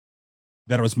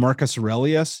that it was Marcus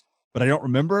Aurelius, but I don't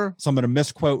remember. So I'm going to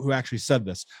misquote who actually said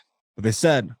this. But they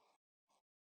said,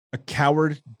 a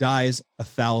coward dies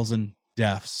 1,000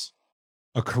 deaths.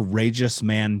 A courageous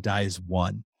man dies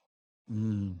one.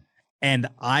 And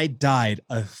I died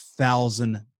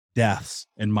 1,000 deaths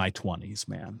in my 20s,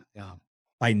 man. Yeah.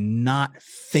 By not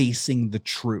facing the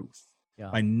truth,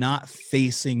 by not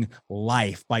facing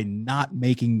life, by not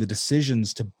making the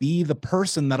decisions to be the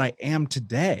person that I am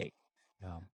today.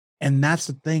 Yeah. And that's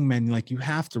the thing, man. Like, you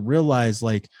have to realize,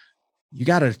 like, you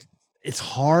got to, it's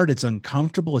hard, it's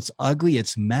uncomfortable, it's ugly,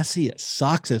 it's messy, it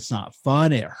sucks, it's not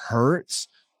fun, it hurts.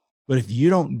 But if you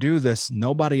don't do this,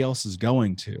 nobody else is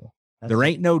going to. There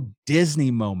ain't no Disney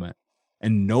moment,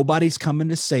 and nobody's coming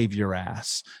to save your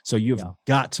ass. So you've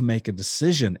got to make a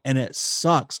decision, and it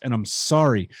sucks. And I'm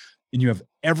sorry. And you have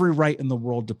every right in the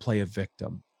world to play a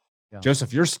victim.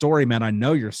 Joseph, your story, man, I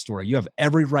know your story. You have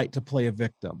every right to play a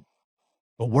victim.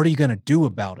 But what are you going to do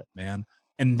about it, man?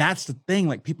 And that's the thing,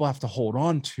 like, people have to hold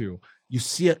on to. You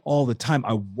see it all the time.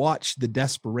 I watch the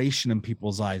desperation in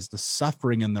people's eyes, the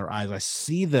suffering in their eyes. I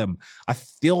see them. I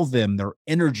feel them, their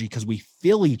energy, because we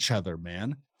feel each other,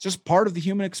 man. It's just part of the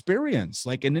human experience.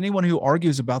 Like, and anyone who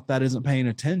argues about that isn't paying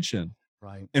attention.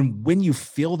 Right. And when you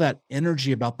feel that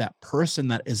energy about that person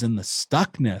that is in the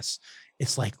stuckness,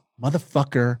 it's like,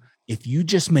 motherfucker, if you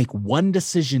just make one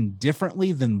decision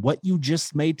differently than what you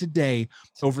just made today,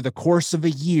 over the course of a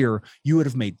year, you would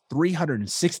have made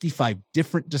 365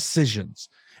 different decisions.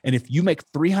 And if you make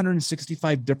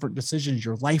 365 different decisions,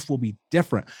 your life will be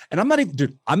different. And I'm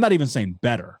not even saying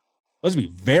better. Let's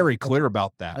be very clear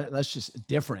about that. That's just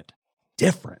different.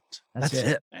 Different. That's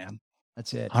it, man.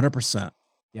 That's it. 100%.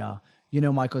 Yeah. You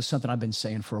know, Michael, it's something I've been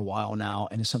saying for a while now,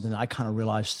 and it's something that I kind of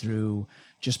realized through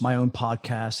just my own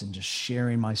podcast and just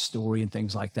sharing my story and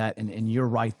things like that. And you're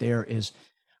right there is,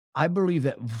 I believe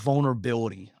that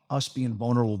vulnerability, us being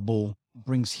vulnerable,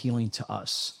 brings healing to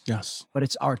us. Yes. But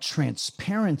it's our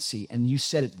transparency, and you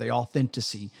said it, the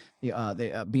authenticity,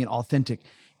 being authentic.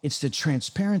 It's the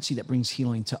transparency that brings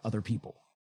healing to other people.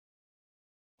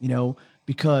 You know,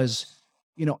 because,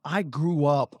 you know, I grew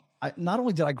up, not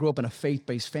only did I grow up in a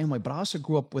faith-based family, but I also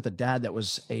grew up with a dad that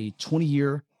was a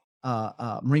 20-year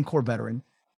Marine Corps veteran.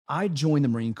 I joined the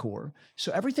Marine Corps.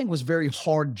 So everything was very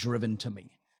hard driven to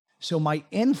me. So my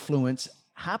influence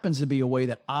happens to be a way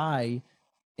that I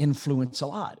influence a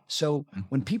lot. So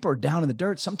when people are down in the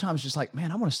dirt, sometimes just like,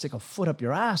 man, I want to stick a foot up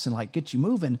your ass and like get you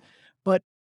moving. But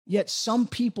yet some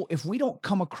people, if we don't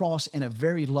come across in a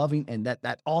very loving and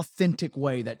that authentic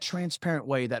way, that transparent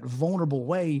way, that vulnerable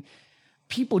way,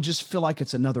 people just feel like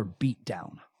it's another beat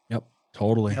down. Yep.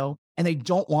 Totally. You know, and they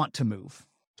don't want to move.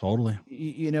 Totally.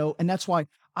 You know, and that's why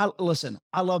I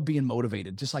love being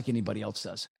motivated just like anybody else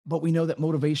does. But we know that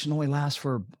motivation only lasts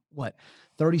for what,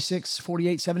 36,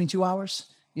 48, 72 hours,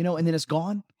 you know, and then it's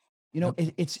gone. You know,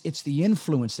 it's the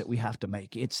influence that we have to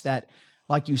make. It's that,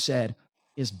 like you said,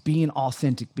 is being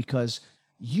authentic, because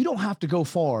you don't have to go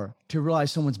far to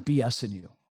realize someone's BSing you.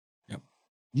 Yep.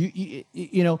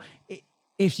 You know,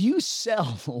 if you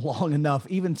sell long enough,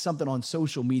 even something on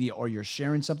social media, or you're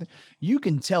sharing something, you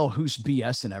can tell who's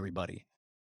BSing everybody,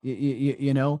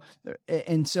 you know?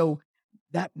 And so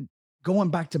that, going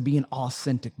back to being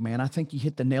authentic, man, I think you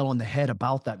hit the nail on the head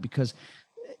about that, because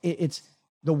it's,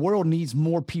 the world needs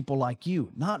more people like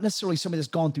you, not necessarily somebody that's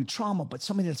gone through trauma, but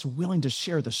somebody that's willing to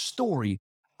share the story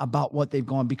about what they've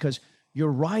gone, because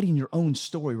you're writing your own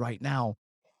story right now.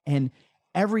 And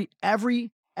every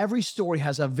story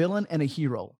has a villain and a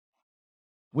hero.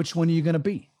 Which one are you going to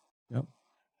be? Yep.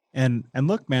 And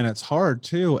look, man, it's hard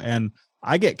too. And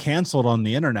I get canceled on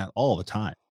the internet all the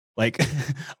time. Like,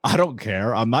 I don't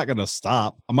care. I'm not going to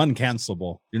stop. I'm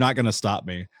uncancelable. You're not going to stop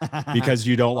me because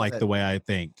you don't like the way I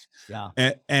think. Yeah.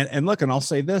 And look, and I'll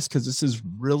say this, because this is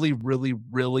really, really,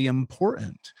 really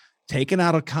important. Taken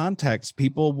out of context,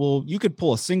 you could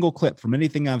pull a single clip from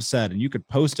anything I've said and you could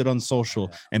post it on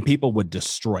social and people would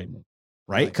destroy me.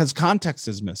 Right? Because context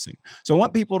is missing. So I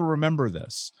want people to remember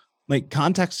this. Like,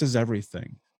 context is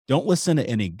everything. Don't listen to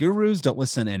any gurus. Don't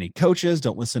listen to any coaches.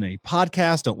 Don't listen to any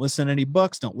podcasts. Don't listen to any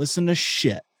books. Don't listen to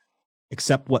shit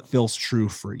except what feels true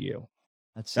for you.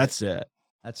 That's it.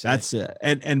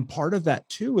 And part of that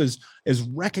too is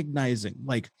recognizing,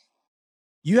 like,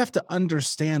 you have to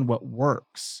understand what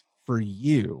works for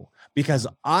you, because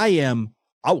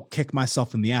I'll kick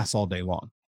myself in the ass all day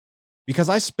long, because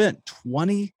I spent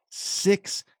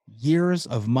 26 years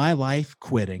of my life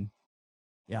quitting.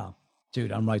 Yeah,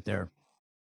 dude, I'm right there.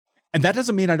 And that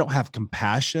doesn't mean I don't have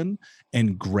compassion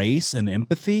and grace and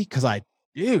empathy, because I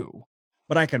do.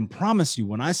 But I can promise you,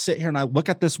 when I sit here and I look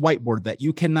at this whiteboard that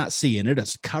you cannot see, and it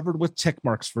is covered with tick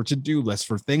marks for to-do lists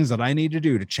for things that I need to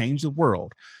do to change the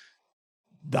world,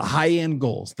 the high-end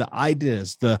goals, the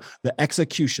ideas, the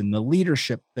execution, the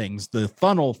leadership things, the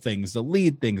funnel things, the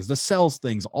lead things, the sales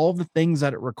things, all the things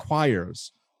that it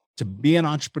requires to be an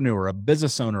entrepreneur, a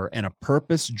business owner, and a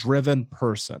purpose-driven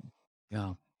person.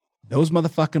 Yeah. Those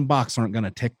motherfucking boxes aren't going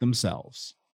to tick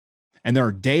themselves. And there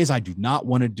are days I do not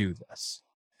want to do this.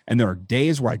 And there are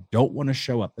days where I don't want to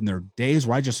show up. And there are days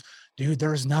where I just, dude,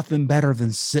 there's nothing better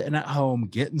than sitting at home,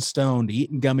 getting stoned,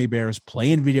 eating gummy bears,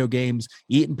 playing video games,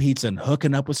 eating pizza, and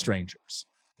hooking up with strangers.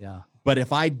 Yeah. But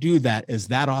if I do that, is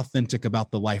that authentic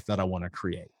about the life that I want to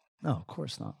create? No, of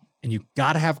course not. And you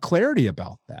got to have clarity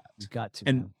about that. You got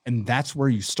to. And that's where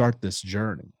you start this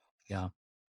journey. Yeah.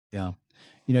 Yeah.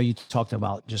 You talked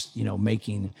about just,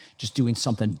 just doing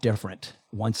something different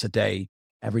once a day,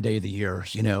 every day of the year.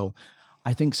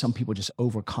 I think some people just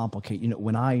overcomplicate.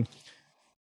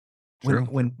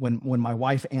 When my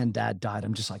wife and dad died,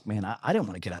 I'm just like, man, I didn't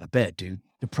want to get out of bed, dude.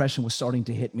 Depression was starting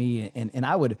to hit me. And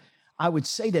I would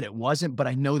say that it wasn't, but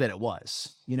I know that it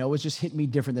was, it was just hitting me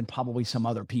different than probably some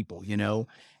other people,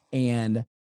 and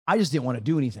I just didn't want to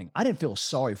do anything. I didn't feel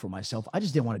sorry for myself. I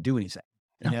just didn't want to do anything,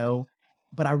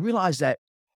 but I realized that,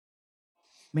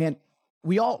 man,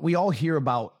 we all hear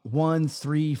about 1,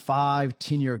 3, 5,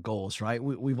 10-year goals, right?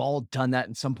 We've all done that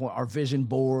at some point, our vision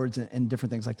boards and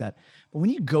different things like that. But when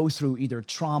you go through either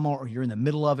trauma or you're in the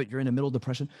middle of it, you're in the middle of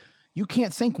depression, you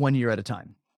can't think 1 year at a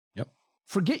time. Yep.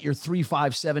 Forget your 3,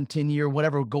 5, 7, 10-year,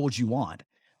 whatever goals you want.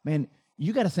 Man,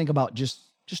 you got to think about just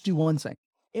do one thing.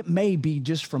 It may be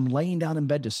just from laying down in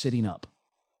bed to sitting up.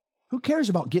 Who cares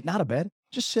about getting out of bed?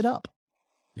 Just sit up.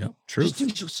 Yep. True. Just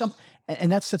do something.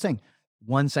 And that's the thing.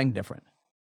 One thing different.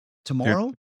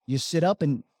 Tomorrow, you sit up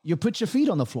and you put your feet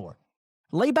on the floor.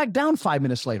 Lay back down 5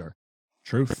 minutes later.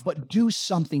 Truth. But do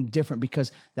something different,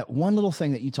 because that one little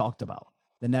thing that you talked about,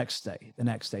 the next day,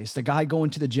 it's the guy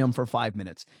going to the gym for 5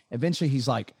 minutes. Eventually, he's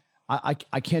like, I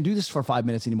can't do this for 5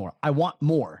 minutes anymore. I want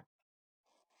more.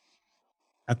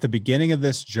 At the beginning of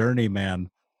this journey, man,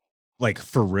 like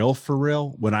for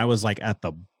real, when I was like at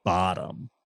the bottom,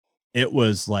 it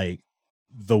was like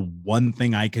the one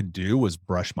thing I could do was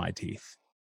brush my teeth.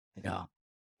 Yeah.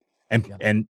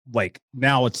 And like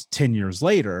now it's 10 years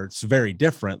later, it's very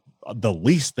different. The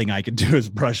least thing I can do is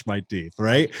brush my teeth,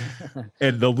 right?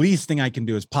 And the least thing I can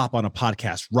do is pop on a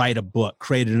podcast, write a book,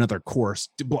 create another course.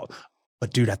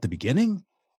 But dude, at the beginning,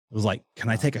 it was like, can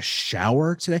I take a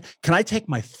shower today? Can I take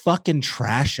my fucking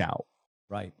trash out?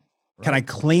 Right. Can I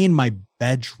clean my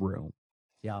bedroom?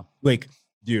 Yeah. Like,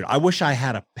 dude, I wish I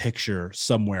had a picture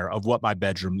somewhere of what my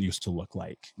bedroom used to look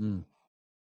like.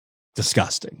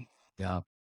 Disgusting. Yeah.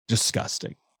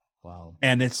 Disgusting. Wow.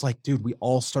 And it's like, dude, we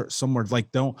all start somewhere. Like,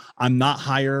 I'm not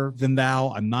higher than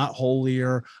thou. I'm not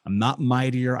holier. I'm not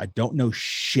mightier. I don't know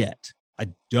shit.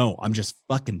 I'm just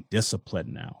fucking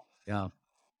disciplined now. Yeah.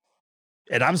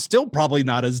 And I'm still probably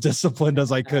not as disciplined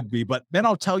as I could be, but then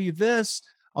I'll tell you this,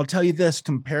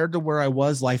 compared to where I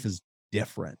was, life is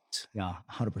different. Yeah.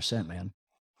 100%, man.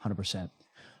 100%.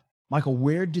 Michael,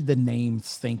 where did the name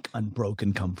Think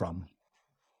Unbroken come from?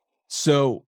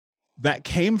 So that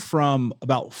came from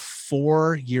about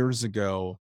 4 years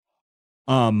ago.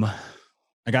 I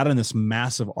got in this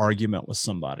massive argument with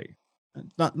somebody,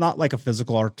 not like a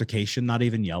physical altercation, not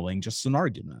even yelling, just an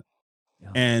argument.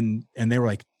 Yeah. And they were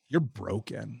like, "You're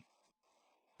broken."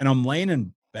 And I'm laying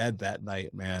in bed that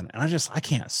night, man. And I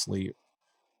can't sleep.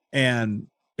 And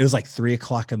it was like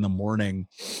 3:00 in the morning.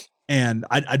 And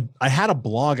I had a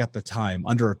blog at the time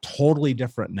under a totally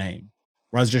different name,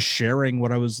 where I was just sharing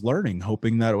what I was learning,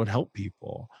 hoping that it would help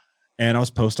people. And I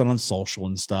was posting on social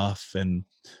and stuff. And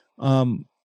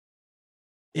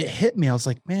it hit me. I was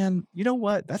like, man, you know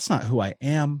what? That's not who I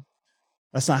am.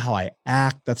 That's not how I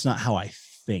act. That's not how I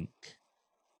think.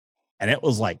 And it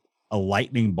was like a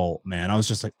lightning bolt, man. I was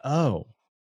just like, oh,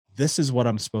 this is what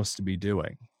I'm supposed to be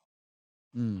doing.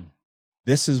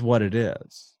 This is what it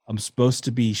is. I'm supposed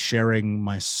to be sharing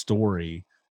my story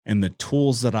and the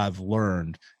tools that I've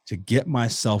learned to get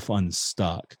myself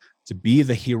unstuck, to be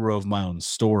the hero of my own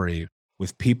story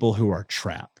with people who are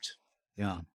trapped.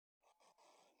 Yeah.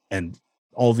 And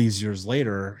all these years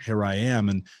later, here I am.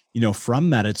 And,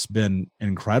 from that, it's been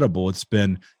incredible. It's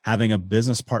been having a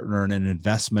business partner and an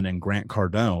investment in Grant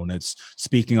Cardone. It's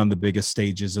speaking on the biggest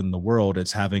stages in the world.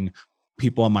 It's having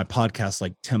people on my podcast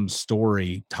like Tim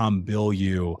Story, Tom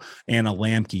Bilyeu, Anna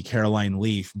Lamke, Caroline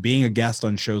Leaf, being a guest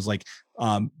on shows like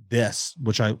this,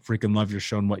 which I freaking love your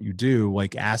show and what you do,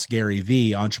 like Ask Gary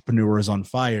V, Entrepreneurs on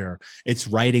Fire. It's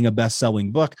writing a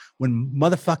best-selling book when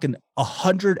motherfucking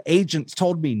 100 agents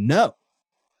told me no.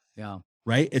 Yeah.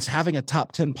 Right. It's having a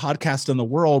top 10 podcast in the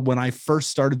world when I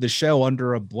first started the show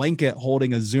under a blanket,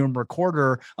 holding a Zoom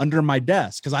recorder under my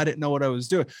desk because I didn't know what I was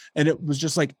doing. And it was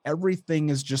just like, everything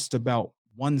is just about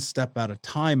one step at a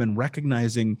time, and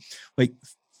recognizing like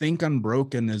Think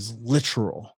Unbroken is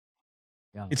literal.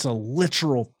 Yeah. It's a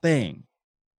literal thing.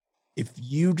 If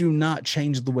you do not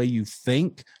change the way you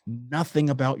think,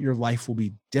 nothing about your life will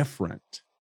be different.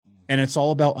 And it's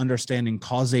all about understanding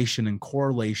causation and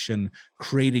correlation,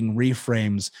 creating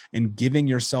reframes, and giving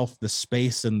yourself the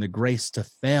space and the grace to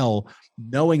fail,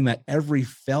 knowing that every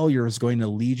failure is going to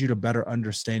lead you to better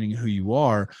understanding who you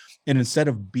are. And instead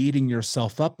of beating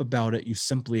yourself up about it, you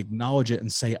simply acknowledge it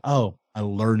and say, oh, I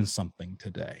learned something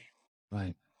today.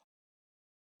 Right.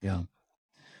 Yeah.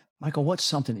 Michael, what's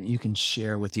something that you can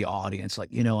share with the audience? Like,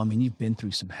 I mean, you've been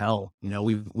through some hell,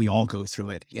 we all go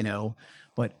through it,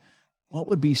 but what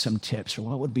would be some tips, or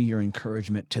what would be your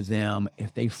encouragement to them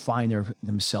if they find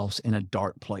themselves in a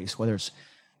dark place, whether it's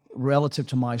relative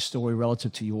to my story,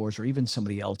 relative to yours, or even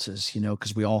somebody else's,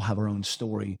 because we all have our own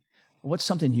story. What's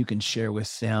something you can share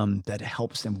with them that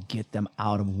helps them get them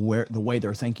out of the way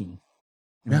they're thinking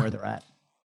and where they're at?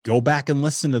 Go back and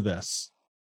listen to this.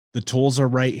 The tools are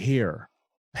right here.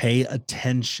 Pay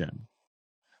attention.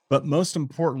 But most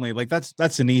importantly, like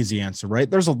that's an easy answer, right?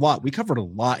 There's a lot. We covered a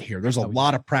lot here. There's a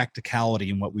lot of practicality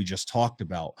in what we just talked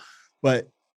about, but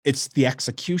it's the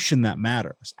execution that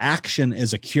matters. Action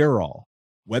is a cure-all,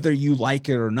 whether you like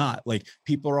it or not. Like,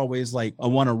 people are always like, I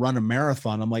want to run a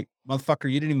marathon. I'm like, motherfucker,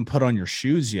 you didn't even put on your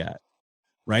shoes yet,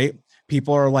 right?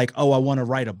 People are like, oh, I want to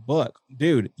write a book.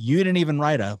 Dude, you didn't even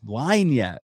write a line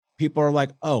yet. People are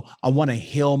like, oh, I want to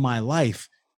heal my life.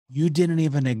 You didn't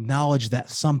even acknowledge that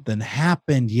something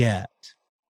happened yet.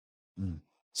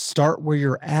 Start where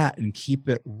you're at and keep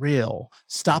it real.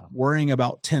 Stop worrying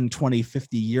about 10, 20,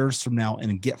 50 years from now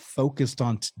and get focused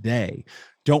on today.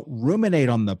 Don't ruminate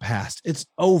on the past. It's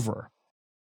over.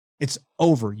 It's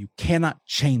over. You cannot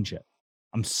change it.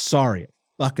 I'm sorry. It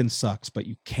fucking sucks, but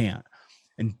you can't.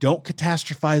 And don't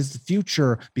catastrophize the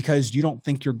future because you don't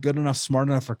think you're good enough, smart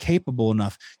enough, or capable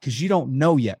enough, because you don't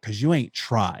know yet, because you ain't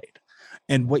tried.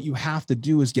 And what you have to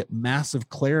do is get massive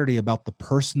clarity about the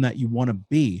person that you want to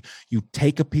be. You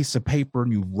take a piece of paper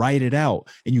and you write it out,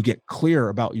 and you get clear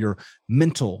about your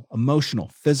mental,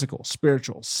 emotional, physical,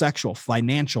 spiritual, sexual,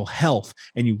 financial health.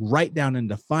 And you write down and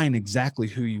define exactly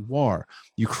who you are.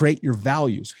 You create your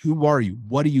values. Who are you?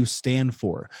 What do you stand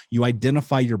for? You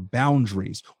identify your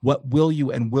boundaries. What will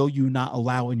you and will you not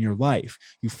allow in your life?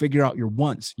 You figure out your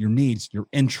wants, your needs, your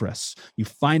interests. You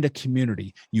find a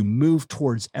community. You move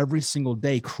towards every single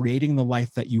day, creating the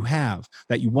life that you have,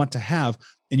 that you want to have.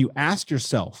 And you ask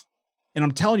yourself, and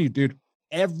I'm telling you, dude,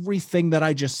 everything that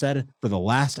I just said for the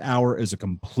last hour is a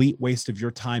complete waste of your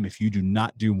time if you do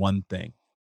not do one thing.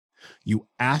 You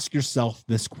ask yourself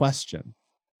this question: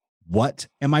 what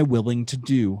am I willing to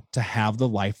do to have the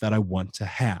life that I want to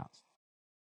have?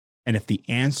 And if the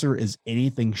answer is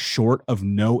anything short of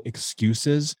no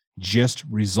excuses, just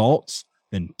results,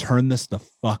 then turn this the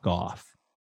fuck off.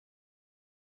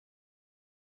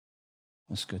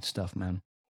 That's good stuff, man.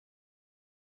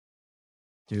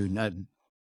 Dude,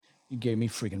 you gave me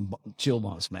freaking chill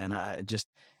bumps, man. I just,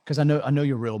 because I know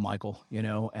you're real, Michael,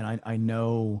 and I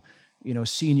know,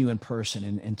 seeing you in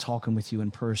person and talking with you in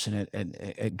person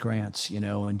at Grants,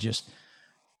 and just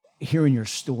hearing your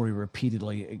story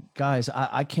repeatedly. Guys,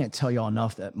 I can't tell y'all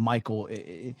enough that Michael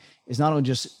is not only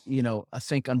just, I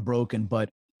think Unbroken, but,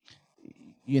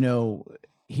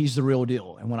 he's the real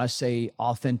deal. And when I say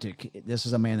authentic, this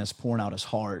is a man that's pouring out his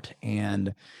heart.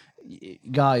 And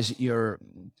guys, you're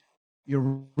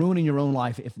ruining your own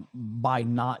life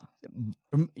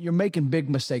you're making big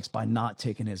mistakes by not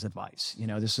taking his advice.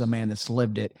 This is a man that's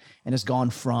lived it and has gone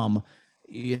from,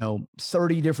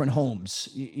 30 different homes,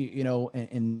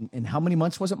 in how many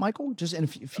months was it, Michael? Just in a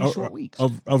few short weeks.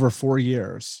 Over 4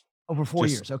 years. Over 4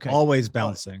 years. Okay. Always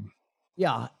bouncing.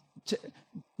 Yeah.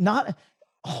 Not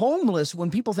homeless. When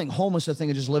people think homeless, they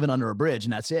think of just living under a bridge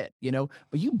and that's it,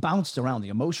 but you bounced around the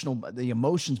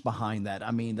emotions behind that. I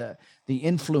mean, the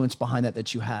influence behind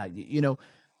that you had,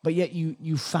 but yet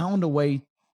you found a way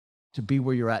to be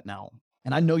where you're at now.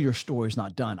 And I know your story's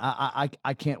not done.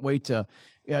 I can't wait to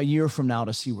a year from now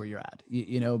to see where you're at,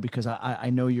 because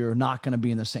I know you're not going to be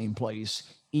in the same place,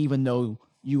 even though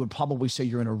you would probably say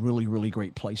you're in a really, really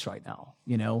great place right now,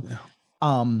 Yeah.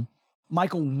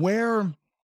 Michael, where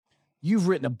you've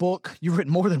written a book, you've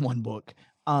written more than one book.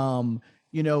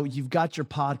 You've got your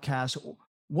podcast.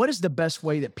 What is the best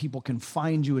way that people can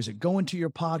find you? Is it going to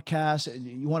your podcast?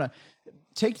 You want to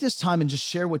take this time and just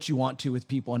share what you want to with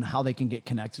people and how they can get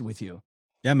connected with you.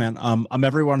 Yeah, man. I'm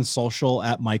everywhere on social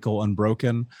at Michael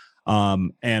Unbroken.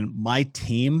 And my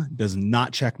team does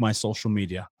not check my social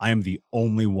media. I am the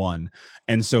only one.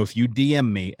 And so if you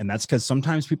DM me, and that's because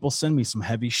sometimes people send me some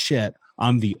heavy shit,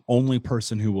 I'm the only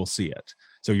person who will see it.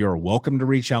 So you're welcome to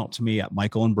reach out to me at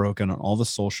Michael Unbroken on all the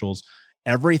socials.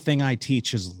 Everything I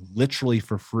teach is literally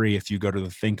for free. If you go to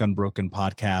the Think Unbroken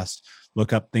podcast,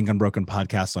 look up Think Unbroken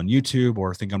podcast on YouTube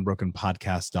or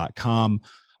thinkunbrokenpodcast.com.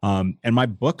 And my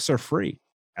books are free.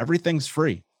 Everything's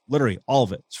free. Literally all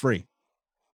of it. It's free.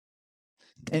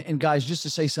 And guys, just to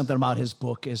say something about his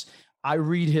book is I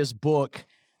read his book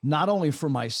not only for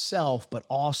myself, but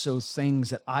also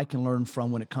things that I can learn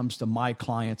from when it comes to my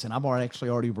clients. And I've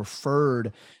already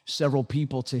referred several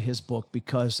people to his book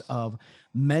because of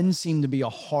men seem to be a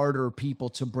harder people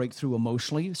to break through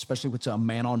emotionally, especially with a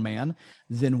man on man,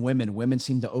 than women. Women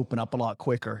seem to open up a lot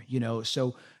quicker,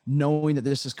 so knowing that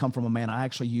this has come from a man, I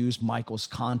actually use Michael's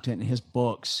content in his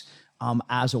books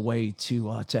as a way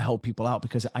to help people out,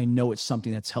 because I know it's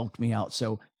something that's helped me out.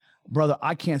 So, brother,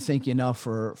 I can't thank you enough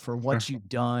for what you've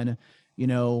done.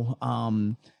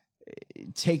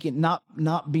 Taking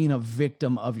not being a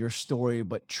victim of your story,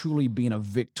 but truly being a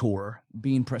victor,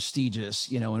 being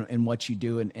prestigious, in what you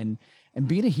do, and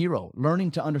being a hero, learning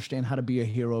to understand how to be a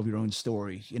hero of your own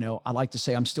story. I like to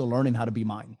say I'm still learning how to be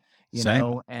mine.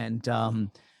 And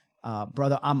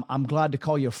brother, I'm glad to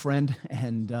call you a friend,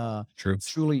 and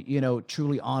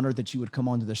truly honored that you would come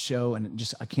onto the show,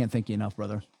 and I can't thank you enough,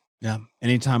 brother. Yeah.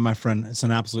 Anytime, my friend. It's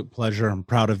an absolute pleasure. I'm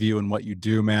proud of you and what you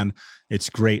do, man. It's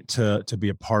great to be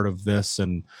a part of this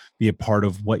and be a part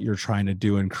of what you're trying to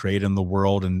do and create in the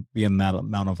world and be in that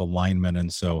amount of alignment.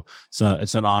 And so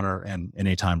it's an honor, and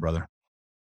anytime, brother.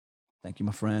 Thank you,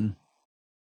 my friend.